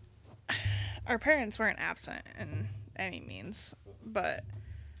mean, our parents weren't absent in any means, but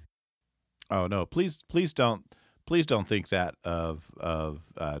Oh no! Please don't think that of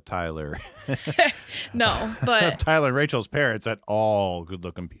Tyler. No, but Tyler and Rachel's parents at all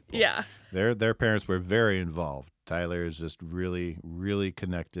good-looking people. Yeah, their parents were very involved. Tyler is just really, really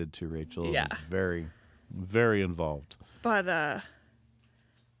connected to Rachel. Yeah, and is very, very involved. But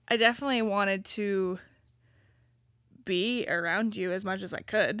I definitely wanted to be around you as much as I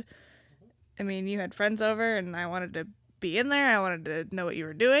could. I mean, you had friends over, and I wanted to be in there. I wanted to know what you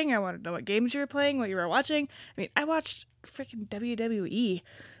were doing. I wanted to know what games you were playing, what you were watching. I mean, I watched freaking WWE.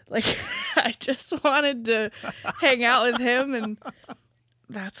 Like, I just wanted to hang out with him, and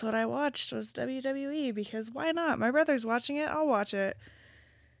that's what I watched, was WWE, because why not? My brother's watching it. I'll watch it.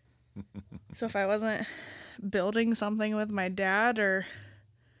 So if I wasn't building something with my dad or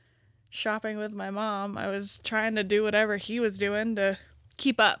shopping with my mom, I was trying to do whatever he was doing to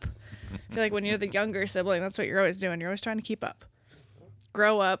keep up. I feel like when you're the younger sibling, that's what you're always doing. You're always trying to keep up.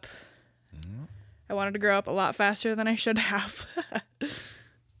 Grow up. I wanted to grow up a lot faster than I should have.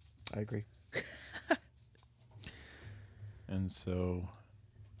 I agree. And so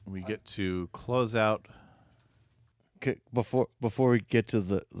we get to close out. Before we get to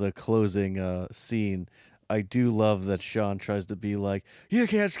the closing scene, I do love that Sean tries to be like, "You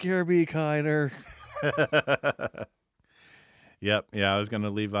can't scare me, Kiner." Yep. Yeah, I was going to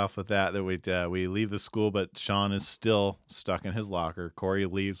leave off with that we leave the school, but Sean is still stuck in his locker. Corey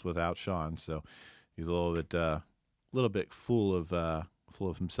leaves without Sean, so he's a little bit full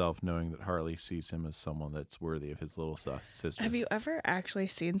of himself, knowing that Harley sees him as someone that's worthy of his little sister. Have you ever actually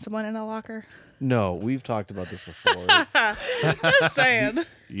seen someone in a locker? No, we've talked about this before. Just saying.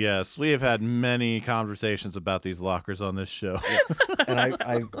 Yes, we have had many conversations about these lockers on this show. And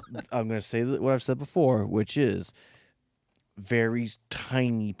I'm going to say what I've said before, which is very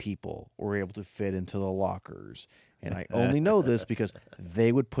tiny people were able to fit into the lockers. And I only know this because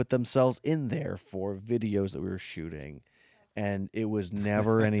they would put themselves in there for videos that we were shooting. And it was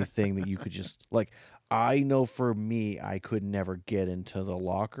never anything that you could just, like, I know for me, I could never get into the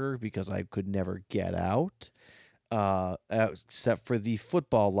locker because I could never get out, except for the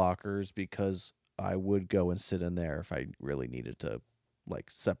football lockers, because I would go and sit in there if I really needed to, like,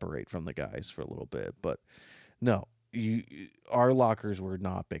 separate from the guys for a little bit. But no, our lockers were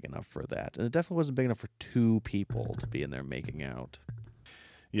not big enough for that. And it definitely wasn't big enough for two people to be in there making out.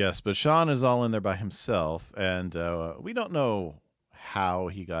 Yes, but Sean is all in there by himself, and we don't know how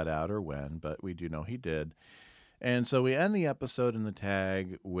he got out or when, but we do know he did. And so we end the episode in the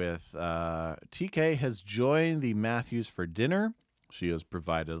tag with TK has joined the Matthews for dinner. She has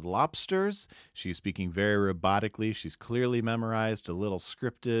provided lobsters. She's speaking very robotically. She's clearly memorized a little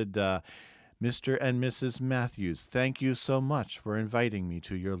scripted, Mr. and Mrs. Matthews, thank you so much for inviting me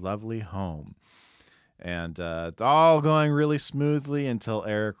to your lovely home. And it's all going really smoothly until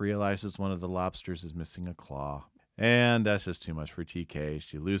Eric realizes one of the lobsters is missing a claw. And that's just too much for TK.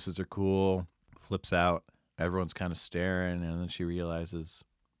 She loses her cool, flips out. Everyone's kind of staring, and then she realizes,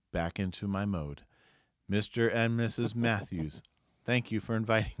 back into my mode. Mr. and Mrs. Matthews, thank you for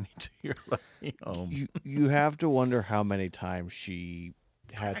inviting me to your lovely home. You have to wonder how many times she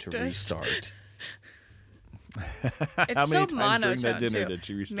had to Practiced. restart. It's How many so times during that monotone, dinner too. did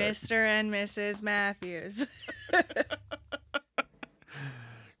she restart? Mr. and Mrs. Matthews.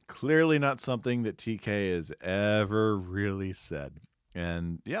 Clearly not something that TK has ever really said.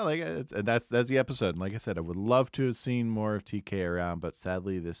 And yeah, that's the episode. And like I said, I would love to have seen more of TK around, but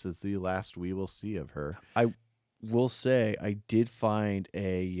sadly, this is the last we will see of her. I will say I did find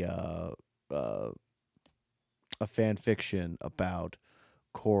a fan fiction about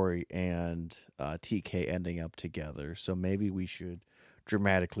Corey and TK ending up together. So maybe we should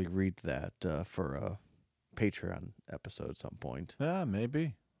dramatically read that for a Patreon episode at some point. Yeah,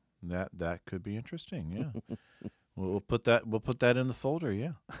 maybe that could be interesting. Yeah, we'll put that in the folder.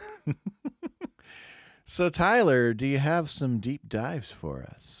 Yeah. So Tyler, do you have some deep dives for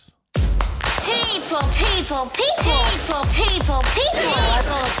us?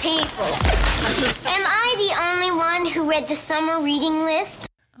 People. Am I the only one who read the summer reading list?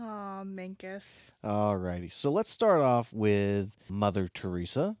 Aw, Minkus. Alrighty, so let's start off with Mother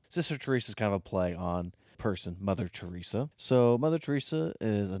Teresa. Sister Teresa is kind of a play on person, Mother Teresa. So Mother Teresa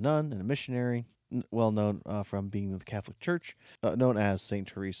is a nun and a missionary, well known from being in the Catholic Church, known as Saint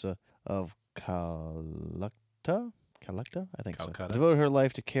Teresa of Calcutta, I think so. Devoted her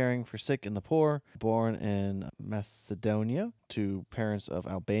life to caring for sick and the poor. Born in Macedonia to parents of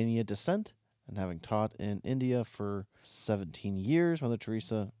Albanian descent, and having taught in India for 17 years, Mother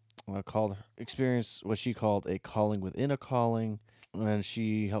Teresa experienced what she called a calling within a calling, and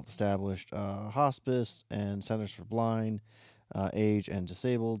she helped establish hospice and centers for blind, aged and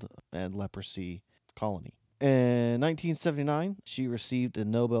disabled, and leprosy colony. In 1979, she received a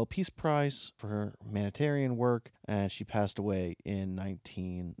Nobel Peace Prize for her humanitarian work, and she passed away in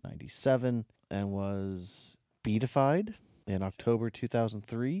 1997 and was beatified in October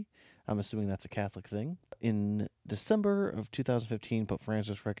 2003. I'm assuming that's a Catholic thing. In December of 2015, Pope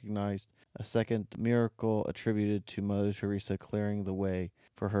Francis recognized a second miracle attributed to Mother Teresa, clearing the way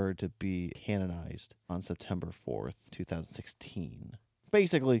for her to be canonized on September 4th, 2016.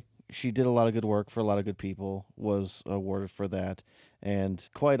 Basically, she did a lot of good work for a lot of good people, was awarded for that, and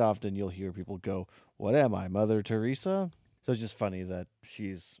quite often you'll hear people go, "What am I, Mother Teresa?" So it's just funny that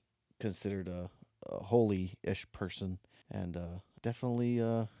she's considered a holy-ish person, and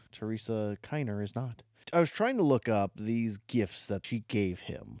definitely Theresa Kiner is not. I was trying to look up these gifts that she gave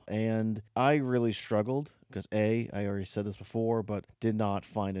him, and I really struggled because I already said this before, but did not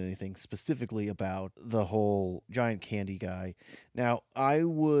find anything specifically about the whole giant candy guy. Now, I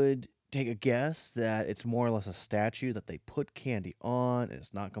would take a guess that it's more or less a statue that they put candy on.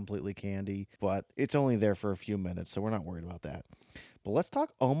 It's not completely candy, but it's only there for a few minutes, so we're not worried about that. But let's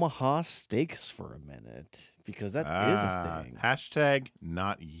talk Omaha Steaks for a minute, because that is a thing. Hashtag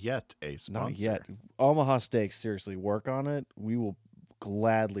not yet a sponsor. Not yet. Omaha Steaks, seriously, work on it. We will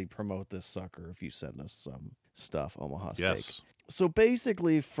gladly promote this sucker if you send us some stuff, Omaha Steak. Yes. So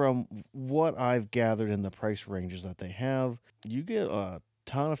basically, from what I've gathered in the price ranges that they have, you get a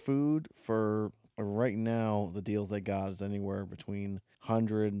ton of food for right now. The deals they got is anywhere between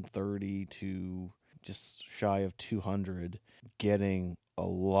 130 to just shy of 200, getting a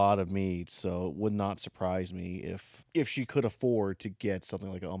lot of meat. So it would not surprise me if she could afford to get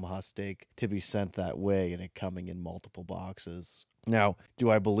something like an Omaha Steak to be sent that way and it coming in multiple boxes. Now,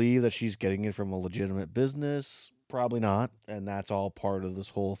 do I believe that she's getting it from a legitimate business? Probably not. And that's all part of this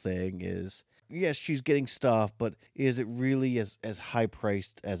whole thing is, yes, she's getting stuff, but is it really as high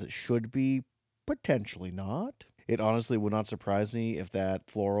priced as it should be? Potentially not. It honestly would not surprise me if that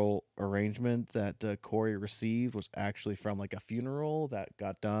floral arrangement that Corey received was actually from like a funeral that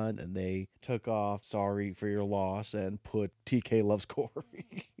got done and they took off "sorry for your loss" and put "TK loves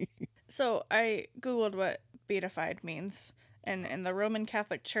Corey." So I Googled what beatified means. And in the Roman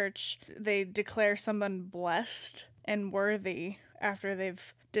Catholic Church, they declare someone blessed and worthy after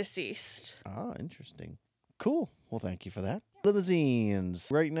they've deceased. Ah, interesting. Cool. Well, thank you for that. Limousines.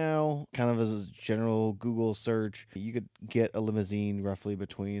 Right now, kind of as a general Google search, you could get a limousine roughly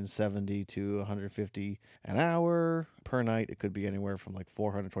between 70 to 150 an hour per night. It could be anywhere from like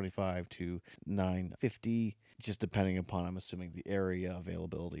 425 to 950, just depending upon, I'm assuming, the area,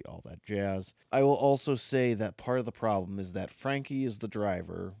 availability, all that jazz. I will also say that part of the problem is that Frankie is the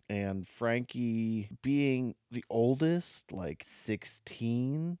driver, and Frankie, being the oldest, like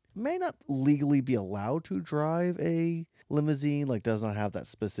 16, may not legally be allowed to drive a limousine, like does not have that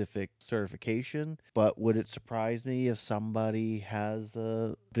specific certification. But would it surprise me if somebody has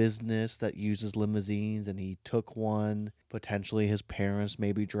a business that uses limousines and he took one, potentially his parents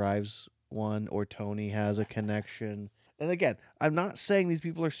maybe drives one, or Tony has a connection? And again, I'm not saying these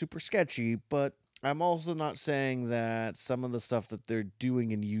people are super sketchy, but I'm also not saying that some of the stuff that they're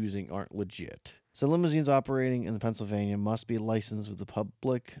doing and using aren't legit. So limousines operating in Pennsylvania must be licensed with the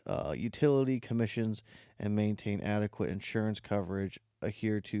public utility commissions and maintain adequate insurance coverage,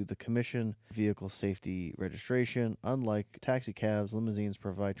 adhere to the commission vehicle safety registration. Unlike taxi cabs, limousines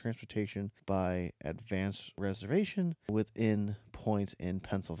provide transportation by advance reservation within points in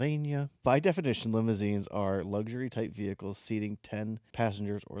Pennsylvania. By definition, limousines are luxury type vehicles seating 10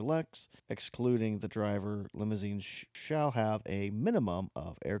 passengers or less. Excluding the driver, limousines shall have a minimum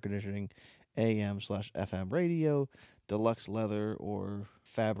of air conditioning, AM/FM radio, deluxe leather or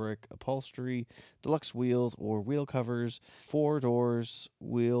fabric upholstery, deluxe wheels or wheel covers, 4 doors,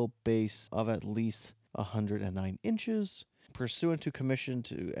 wheelbase of at least 109 inches. Pursuant to commission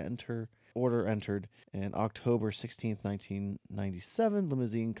to enter order entered in October 16th, 1997,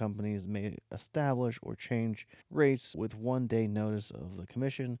 limousine companies may establish or change rates with 1 day notice of the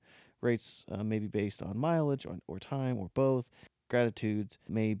commission. Rates may be based on mileage or time or both. Gratitudes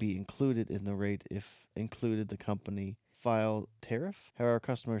may be included in the rate if included the company file tariff. However,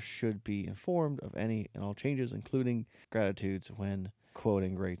 customers should be informed of any and all changes, including gratitudes, when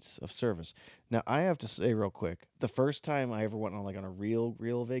quoting rates of service. Now, I have to say real quick, the first time I ever went on a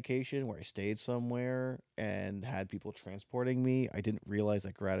real vacation where I stayed somewhere and had people transporting me, I didn't realize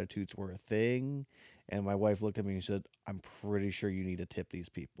that gratitudes were a thing. And my wife looked at me and said, "I'm pretty sure you need to tip these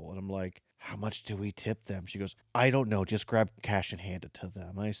people." And I'm like, "How much do we tip them?" She goes, "I don't know. Just grab cash and hand it to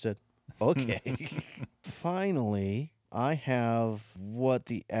them." And I said, "Okay." Finally, I have what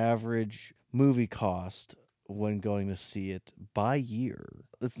the average movie cost when going to see it by year.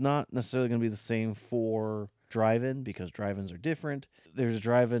 It's not necessarily going to be the same for drive-in, because drive-ins are different. There's a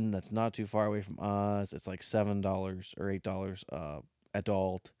drive-in that's not too far away from us. It's like $7 or $8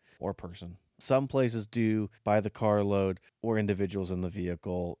 adult or person. Some places do by the carload or individuals in the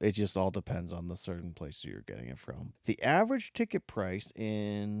vehicle. It just all depends on the certain place you're getting it from. The average ticket price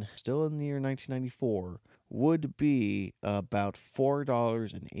still in the year 1994 would be about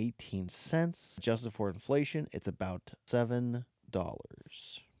 $4.18. Adjusted for inflation, it's about $7.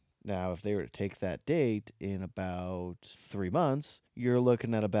 Now, if they were to take that date in about 3 months, you're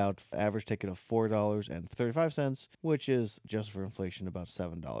looking at about average ticket of $4.35, which is just for inflation about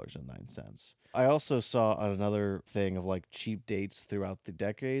 $7.09. I also saw another thing of like cheap dates throughout the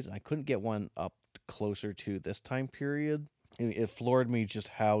decades. I couldn't get one up closer to this time period. It floored me just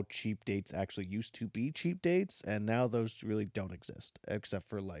how cheap dates actually used to be cheap dates, and now those really don't exist, except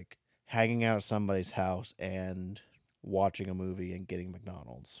for like hanging out at somebody's house and watching a movie and getting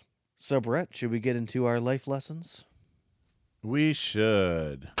McDonald's. So, Brett, should we get into our life lessons? We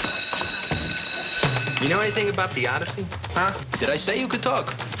should. You know anything about the Odyssey? Huh? Did I say you could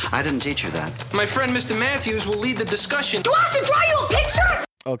talk? I didn't teach you that. My friend Mr. Matthews will lead the discussion. Do I have to draw you a picture?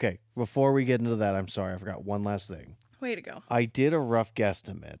 Okay, before we get into that, I'm sorry, I forgot one last thing. Way to go. I did a rough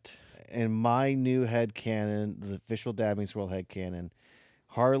guesstimate. In my new headcanon, the official Dad Meets World headcanon,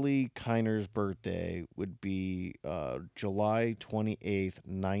 Harley Kiner's birthday would be July 28th,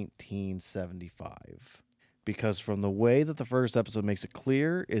 1975. Because from the way that the first episode makes it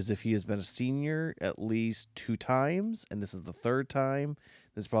clear is if he has been a senior at least 2 times, and this is the 3rd time,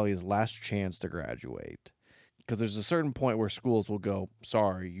 this is probably his last chance to graduate. Because there's a certain point where schools will go,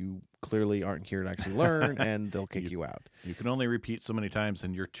 sorry, you clearly aren't here to actually learn, and they'll kick you out. You can only repeat so many times,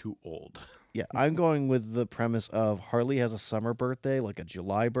 and you're too old. Yeah, I'm going with the premise of Harley has a summer birthday, like a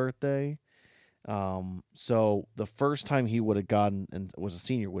July birthday. So the first time he would have gotten and was a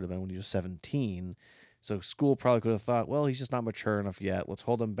senior would have been when he was 17. So school probably could have thought, well, he's just not mature enough yet. Let's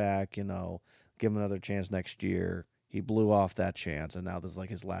hold him back, give him another chance next year. He blew off that chance, and now this is like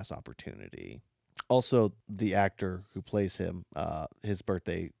his last opportunity. Also, the actor who plays him, his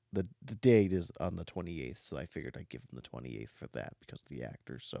birthday, the date is on the 28th, so I figured I'd give him the 28th for that because of the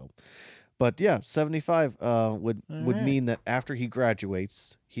actor. So, but yeah, 75 would mean that after he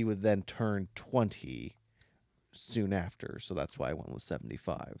graduates, he would then turn 20 soon after. So that's why I went with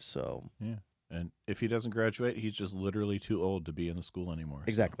 75. So yeah, and if he doesn't graduate, he's just literally too old to be in the school anymore.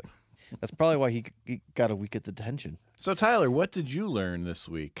 Exactly. So. That's probably why he got a week at detention. So Tyler, what did you learn this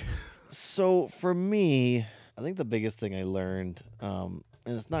week? So for me, I think the biggest thing I learned, and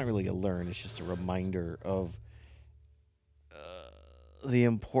it's not really a learn, it's just a reminder of the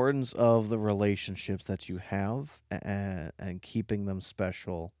importance of the relationships that you have and keeping them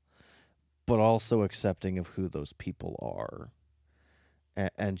special, but also accepting of who those people are.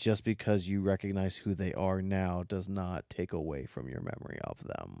 And just because you recognize who they are now does not take away from your memory of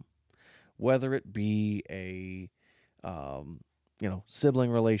them. Whether it be a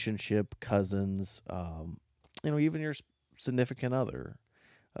sibling relationship, cousins, even your significant other,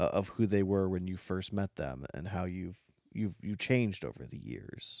 of who they were when you first met them and how you changed over the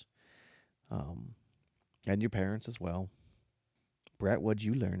years, and your parents as well. Brett, what'd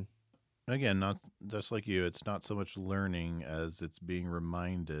you learn? Again, not just like you. It's not so much learning as it's being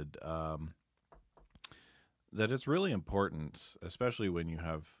reminded that it's really important, especially when you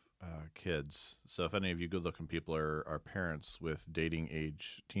have kids. So if any of you good-looking people are parents with dating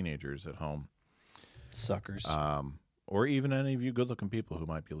age teenagers at home, suckers, or even any of you good-looking people who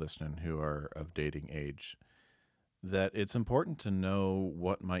might be listening who are of dating age, that it's important to know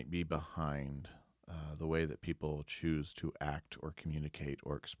what might be behind the way that people choose to act or communicate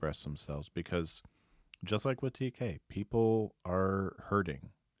or express themselves. Because just like with TK, people are hurting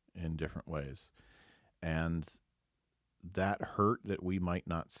in different ways. And that hurt that we might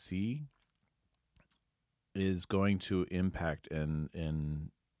not see is going to impact and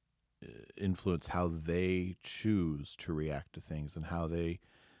influence how they choose to react to things and how they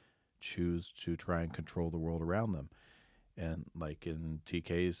choose to try and control the world around them. And like in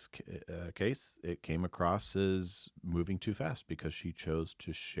TK's case, it came across as moving too fast because she chose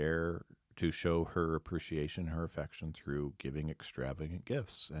to show her appreciation, her affection through giving extravagant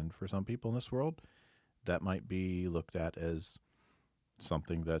gifts. And for some people in this world, that might be looked at as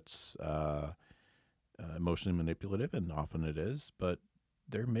something that's emotionally manipulative, and often it is, but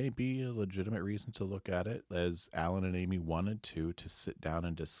there may be a legitimate reason to look at it, as Alan and Amy wanted to sit down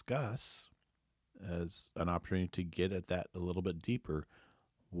and discuss, as an opportunity to get at that a little bit deeper.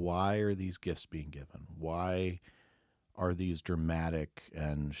 Why are these gifts being given? Why are these dramatic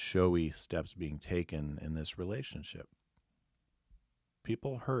and showy steps being taken in this relationship?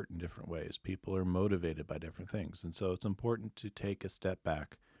 People hurt in different ways. People are motivated by different things. And so it's important to take a step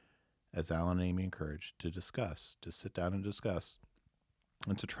back, as Alan and Amy encouraged, to discuss, to sit down and discuss,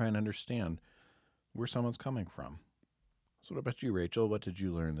 and to try and understand where someone's coming from. So what about you, Rachel? What did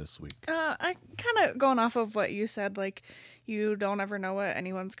you learn this week? I kind of going off of what you said, like you don't ever know what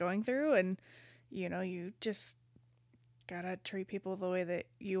anyone's going through, and you just gotta treat people the way that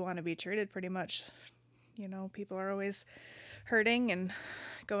you want to be treated, pretty much. People are always hurting and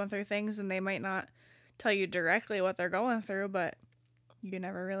going through things, and they might not tell you directly what they're going through, but you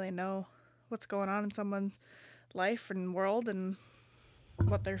never really know what's going on in someone's life and world and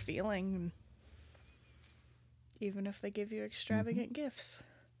what they're feeling, and even if they give you extravagant gifts.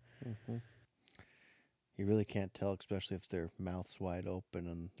 Mm-hmm. You really can't tell, especially if their mouth's wide open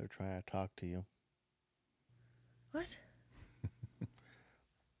and they're trying to talk to you. What?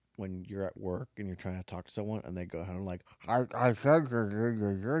 When you're at work and you're trying to talk to someone and they go ahead and like, I said,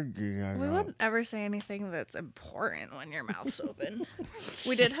 We wouldn't ever say anything that's important when your mouth's open.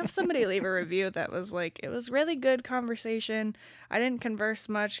 We did have somebody leave a review that was like, it was really good conversation. I didn't converse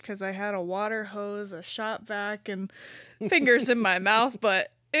much because I had a water hose, a shop vac, and fingers in my mouth,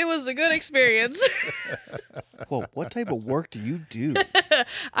 but it was a good experience. Whoa, what type of work do you do?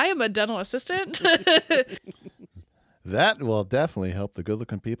 I am a dental assistant. That will definitely help the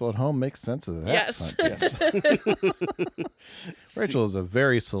good-looking people at home make sense of that. Yes. Rachel has a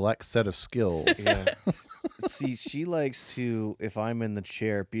very select set of skills. Yeah. See, she likes to, if I'm in the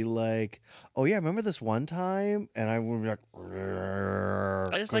chair, be like, oh yeah, remember this one time? And I would be like,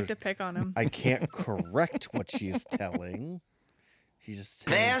 I just like to pick on him. I can't correct what she's telling. She's just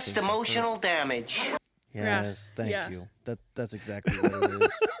saying Vast things like emotional that. damage. Yes, thank Yeah. you. That's exactly what it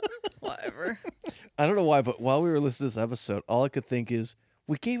is. Whatever. I don't know why, but while we were listening to this episode, all I could think is,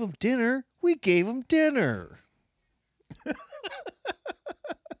 we gave him dinner. We gave him dinner.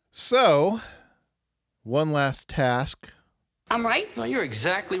 So, one last task. I'm right? No, you're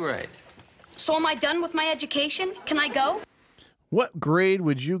exactly right. So am I done with my education? Can I go? What grade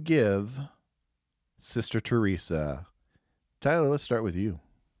would you give Sister Theresa? Tyler, let's start with you.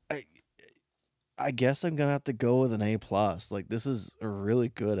 I guess I'm gonna have to go with an A+. Like, this is a really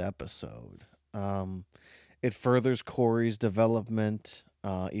good episode. It furthers Corey's development,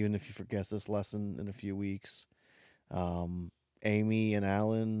 even if he forgets this lesson in a few weeks. Amy and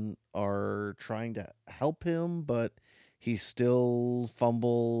Alan are trying to help him, but he still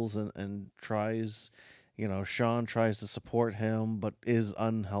fumbles and tries. Sean tries to support him, but is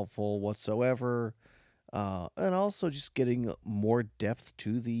unhelpful whatsoever. And also just getting more depth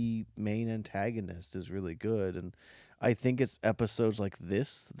to the main antagonist is really good. And I think it's episodes like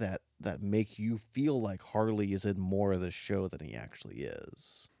this that make you feel like Harley is in more of the show than he actually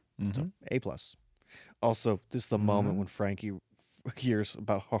is. So, A+. Also, this is the moment when Frankie hears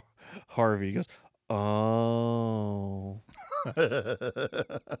about Harvey. He goes, oh.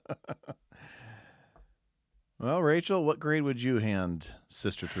 Well, Rachel, what grade would you hand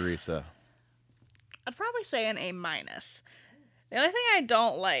Sister Theresa? I'd probably say an A-. The only thing I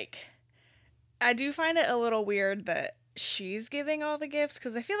don't like, I do find it a little weird that she's giving all the gifts,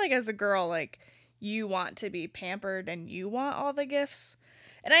 because I feel like as a girl, like, you want to be pampered and you want all the gifts.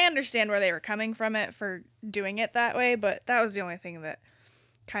 And I understand where they were coming from it for doing it that way, but that was the only thing that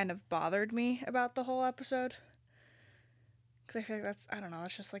kind of bothered me about the whole episode. Because I feel like that's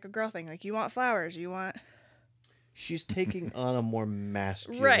just like a girl thing. Like, you want flowers, you want... She's taking on a more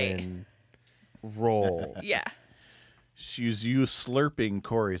masculine role. Yeah. She's usurping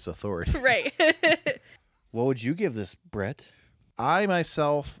Corey's authority. Right. What would you give this, Brett? I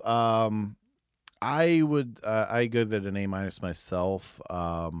myself, I give it an A- myself.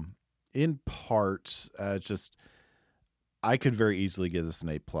 In part, just I could very easily give this an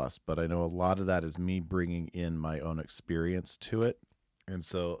A+, but I know a lot of that is me bringing in my own experience to it, and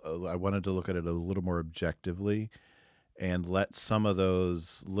so I wanted to look at it a little more objectively and let some of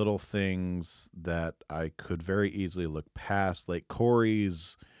those little things that I could very easily look past, like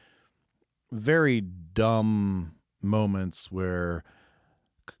Corey's very dumb moments where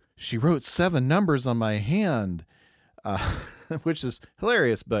she wrote 7 numbers on my hand, which is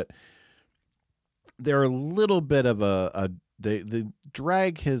hilarious, but they're a little bit of they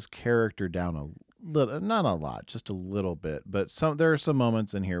drag his character down a little, not a lot, just a little bit. But there are some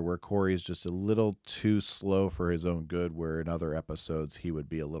moments in here where Corey is just a little too slow for his own good, where in other episodes he would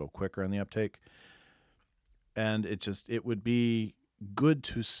be a little quicker on the uptake. And it would be good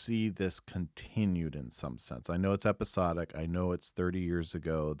to see this continued in some sense. I know it's episodic. I know it's 30 years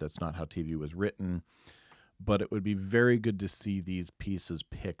ago. That's not how TV was written. But it would be very good to see these pieces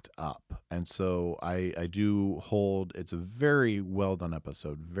picked up. And so I do hold, it's a very well done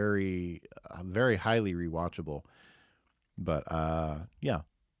episode, very, very highly rewatchable. But yeah,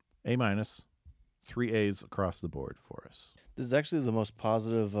 A-, 3 A's across the board for us. This is actually the most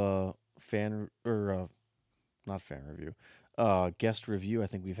positive guest review I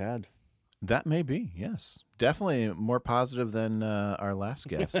think we've had. That may be, yes. Definitely more positive than our last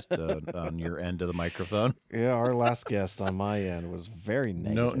guest on your end of the microphone. Yeah, our last guest on my end was very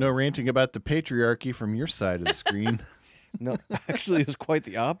negative. No ranting about the patriarchy from your side of the screen. No, actually, it was quite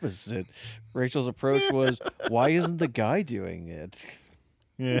the opposite. Rachel's approach was, "Why isn't the guy doing it?"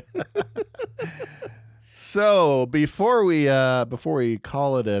 Yeah. So before we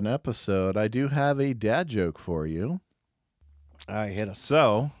call it an episode, I do have a dad joke for you. All right, hit us.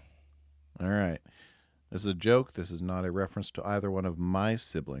 So, all right, this is a joke. This is not a reference to either one of my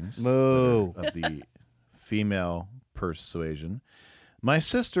siblings. Moo. Of the female persuasion. My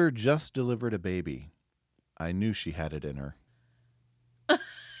sister just delivered a baby. I knew she had it in her.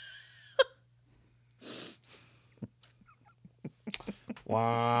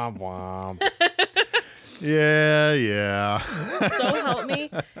 Womp womp. Yeah. So help me,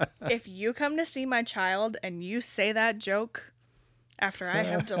 if you come to see my child and you say that joke after I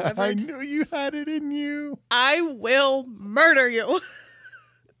have delivered, I knew you had it in you. I will murder you.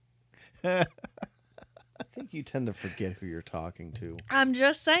 I think you tend to forget who you're talking to. I'm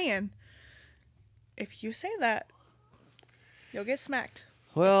just saying. If you say that, you'll get smacked.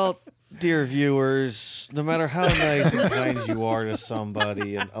 Well, dear viewers, no matter how nice and kind you are to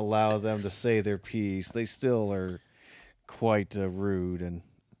somebody and allow them to say their piece, they still are quite rude.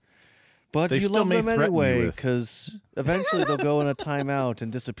 But They you still love may them threaten you anyway, with- because eventually they'll go in a timeout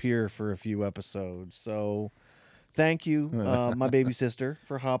and disappear for a few episodes. So thank you, my baby sister,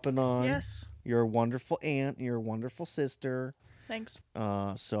 for hopping on. Yes. You're a wonderful aunt. You're a wonderful sister. Thanks.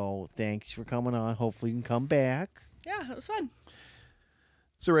 So thanks for coming on. Hopefully you can come back. Yeah, it was fun.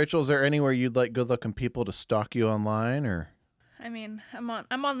 So Rachel, is there anywhere you'd like good-looking people to stalk you online, or? I mean, I'm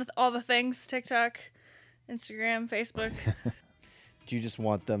on all the things: TikTok, Instagram, Facebook. Do you just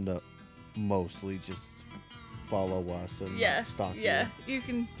want them to mostly just follow us and Yeah, stalk yeah. You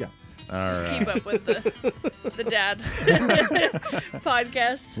can Yeah. just All keep right. up with the dad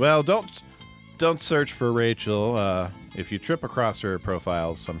podcast. Well, don't search for Rachel. If you trip across her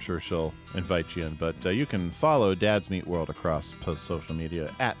profiles, I'm sure she'll invite you in. But you can follow Dad's Meat World across social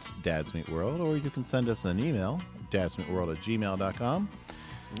media at Dad's Meat World, or you can send us an email, dadsmeatworld@gmail.com,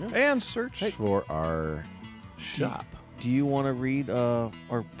 and search for our shop. Do you want to read our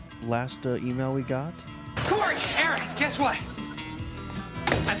last email we got? Corey, Aaron, guess what?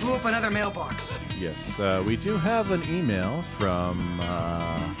 I blew up another mailbox. Yes, we do have an email from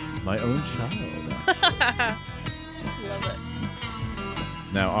my own child, actually. Love it.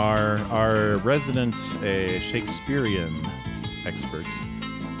 Now, our resident Shakespearean expert,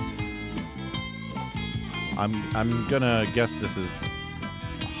 I'm gonna guess this is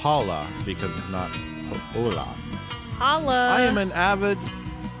Holla because it's not Hola. Holla. I am an avid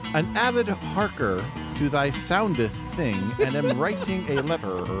harker to thy soundeth thing, and am writing a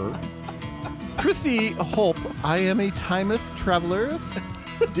letter. Prithee, hope I am a timeth traveler.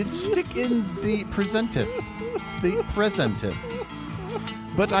 Did stick in the presenteth.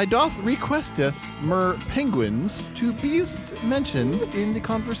 But I doth requesteth mer penguins to be mentioned in the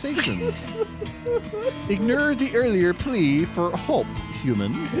conversations. Ignore the earlier plea for hope,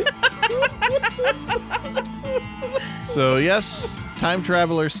 human. So yes, time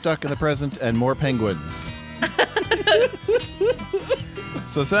traveler stuck in the present and more penguins.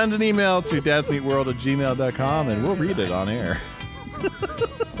 So send an email to dadsmeatworld@gmail.com and we'll read it on air.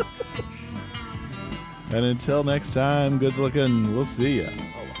 And until next time, good looking. We'll see ya.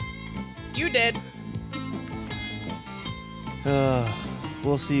 You did.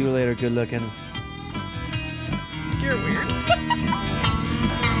 We'll see you later. Good looking. You're weird.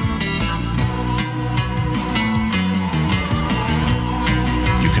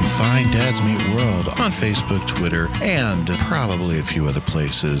 You can find Dad's Meat World on Facebook, Twitter, and probably a few other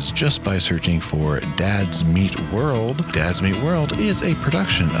places just by searching for Dad's Meat World. Dad's Meat World is a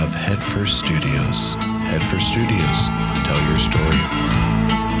production of Headfirst Studios. Headfirst Studios. Tell your story.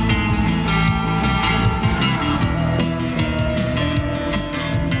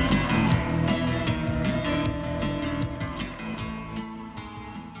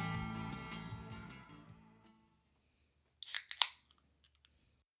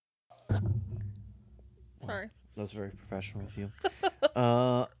 Sorry. That's very professional of you.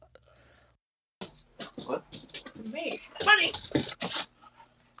 Me. Buddy.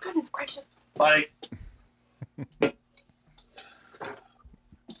 Goodness gracious. Buddy.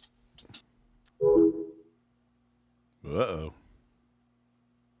 Uh-oh.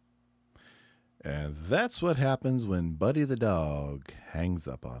 And that's what happens when Buddy the dog hangs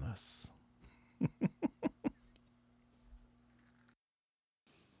up on us.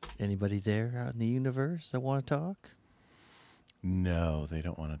 Anybody there out in the universe that want to talk? No, they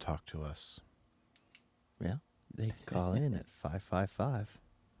don't want to talk to us. Yeah, they can call in at 555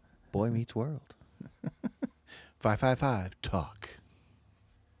 Boy Meets World. 555 talk.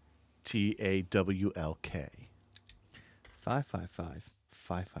 TAWLK.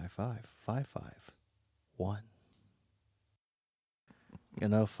 555-555-551. You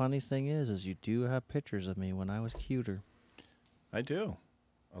know, funny thing is you do have pictures of me when I was cuter. I do.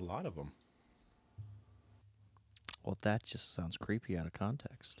 A lot of them. Well, that just sounds creepy out of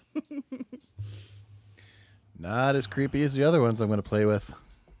context. Not as creepy as the other ones I'm going to play with.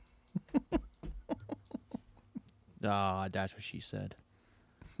 Ah, that's what she said.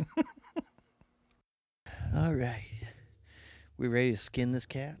 All right. We ready to skin this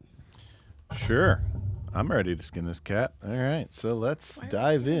cat? Sure. I'm ready to skin this cat. All right. So let's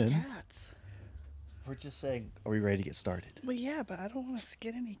dive in. Cats? We're just saying, are we ready to get started? Well, yeah, but I don't want to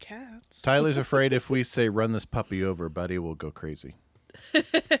skin any cats. Tyler's afraid if we say run this puppy over, Buddy will go crazy.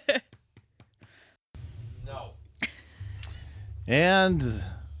 No. And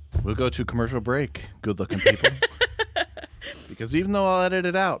we'll go to commercial break. Good looking people. Because even though I'll edit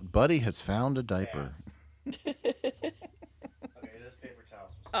it out, Buddy has found a diaper. Okay, it is paper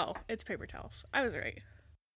towels. Oh, it's paper towels. I was right.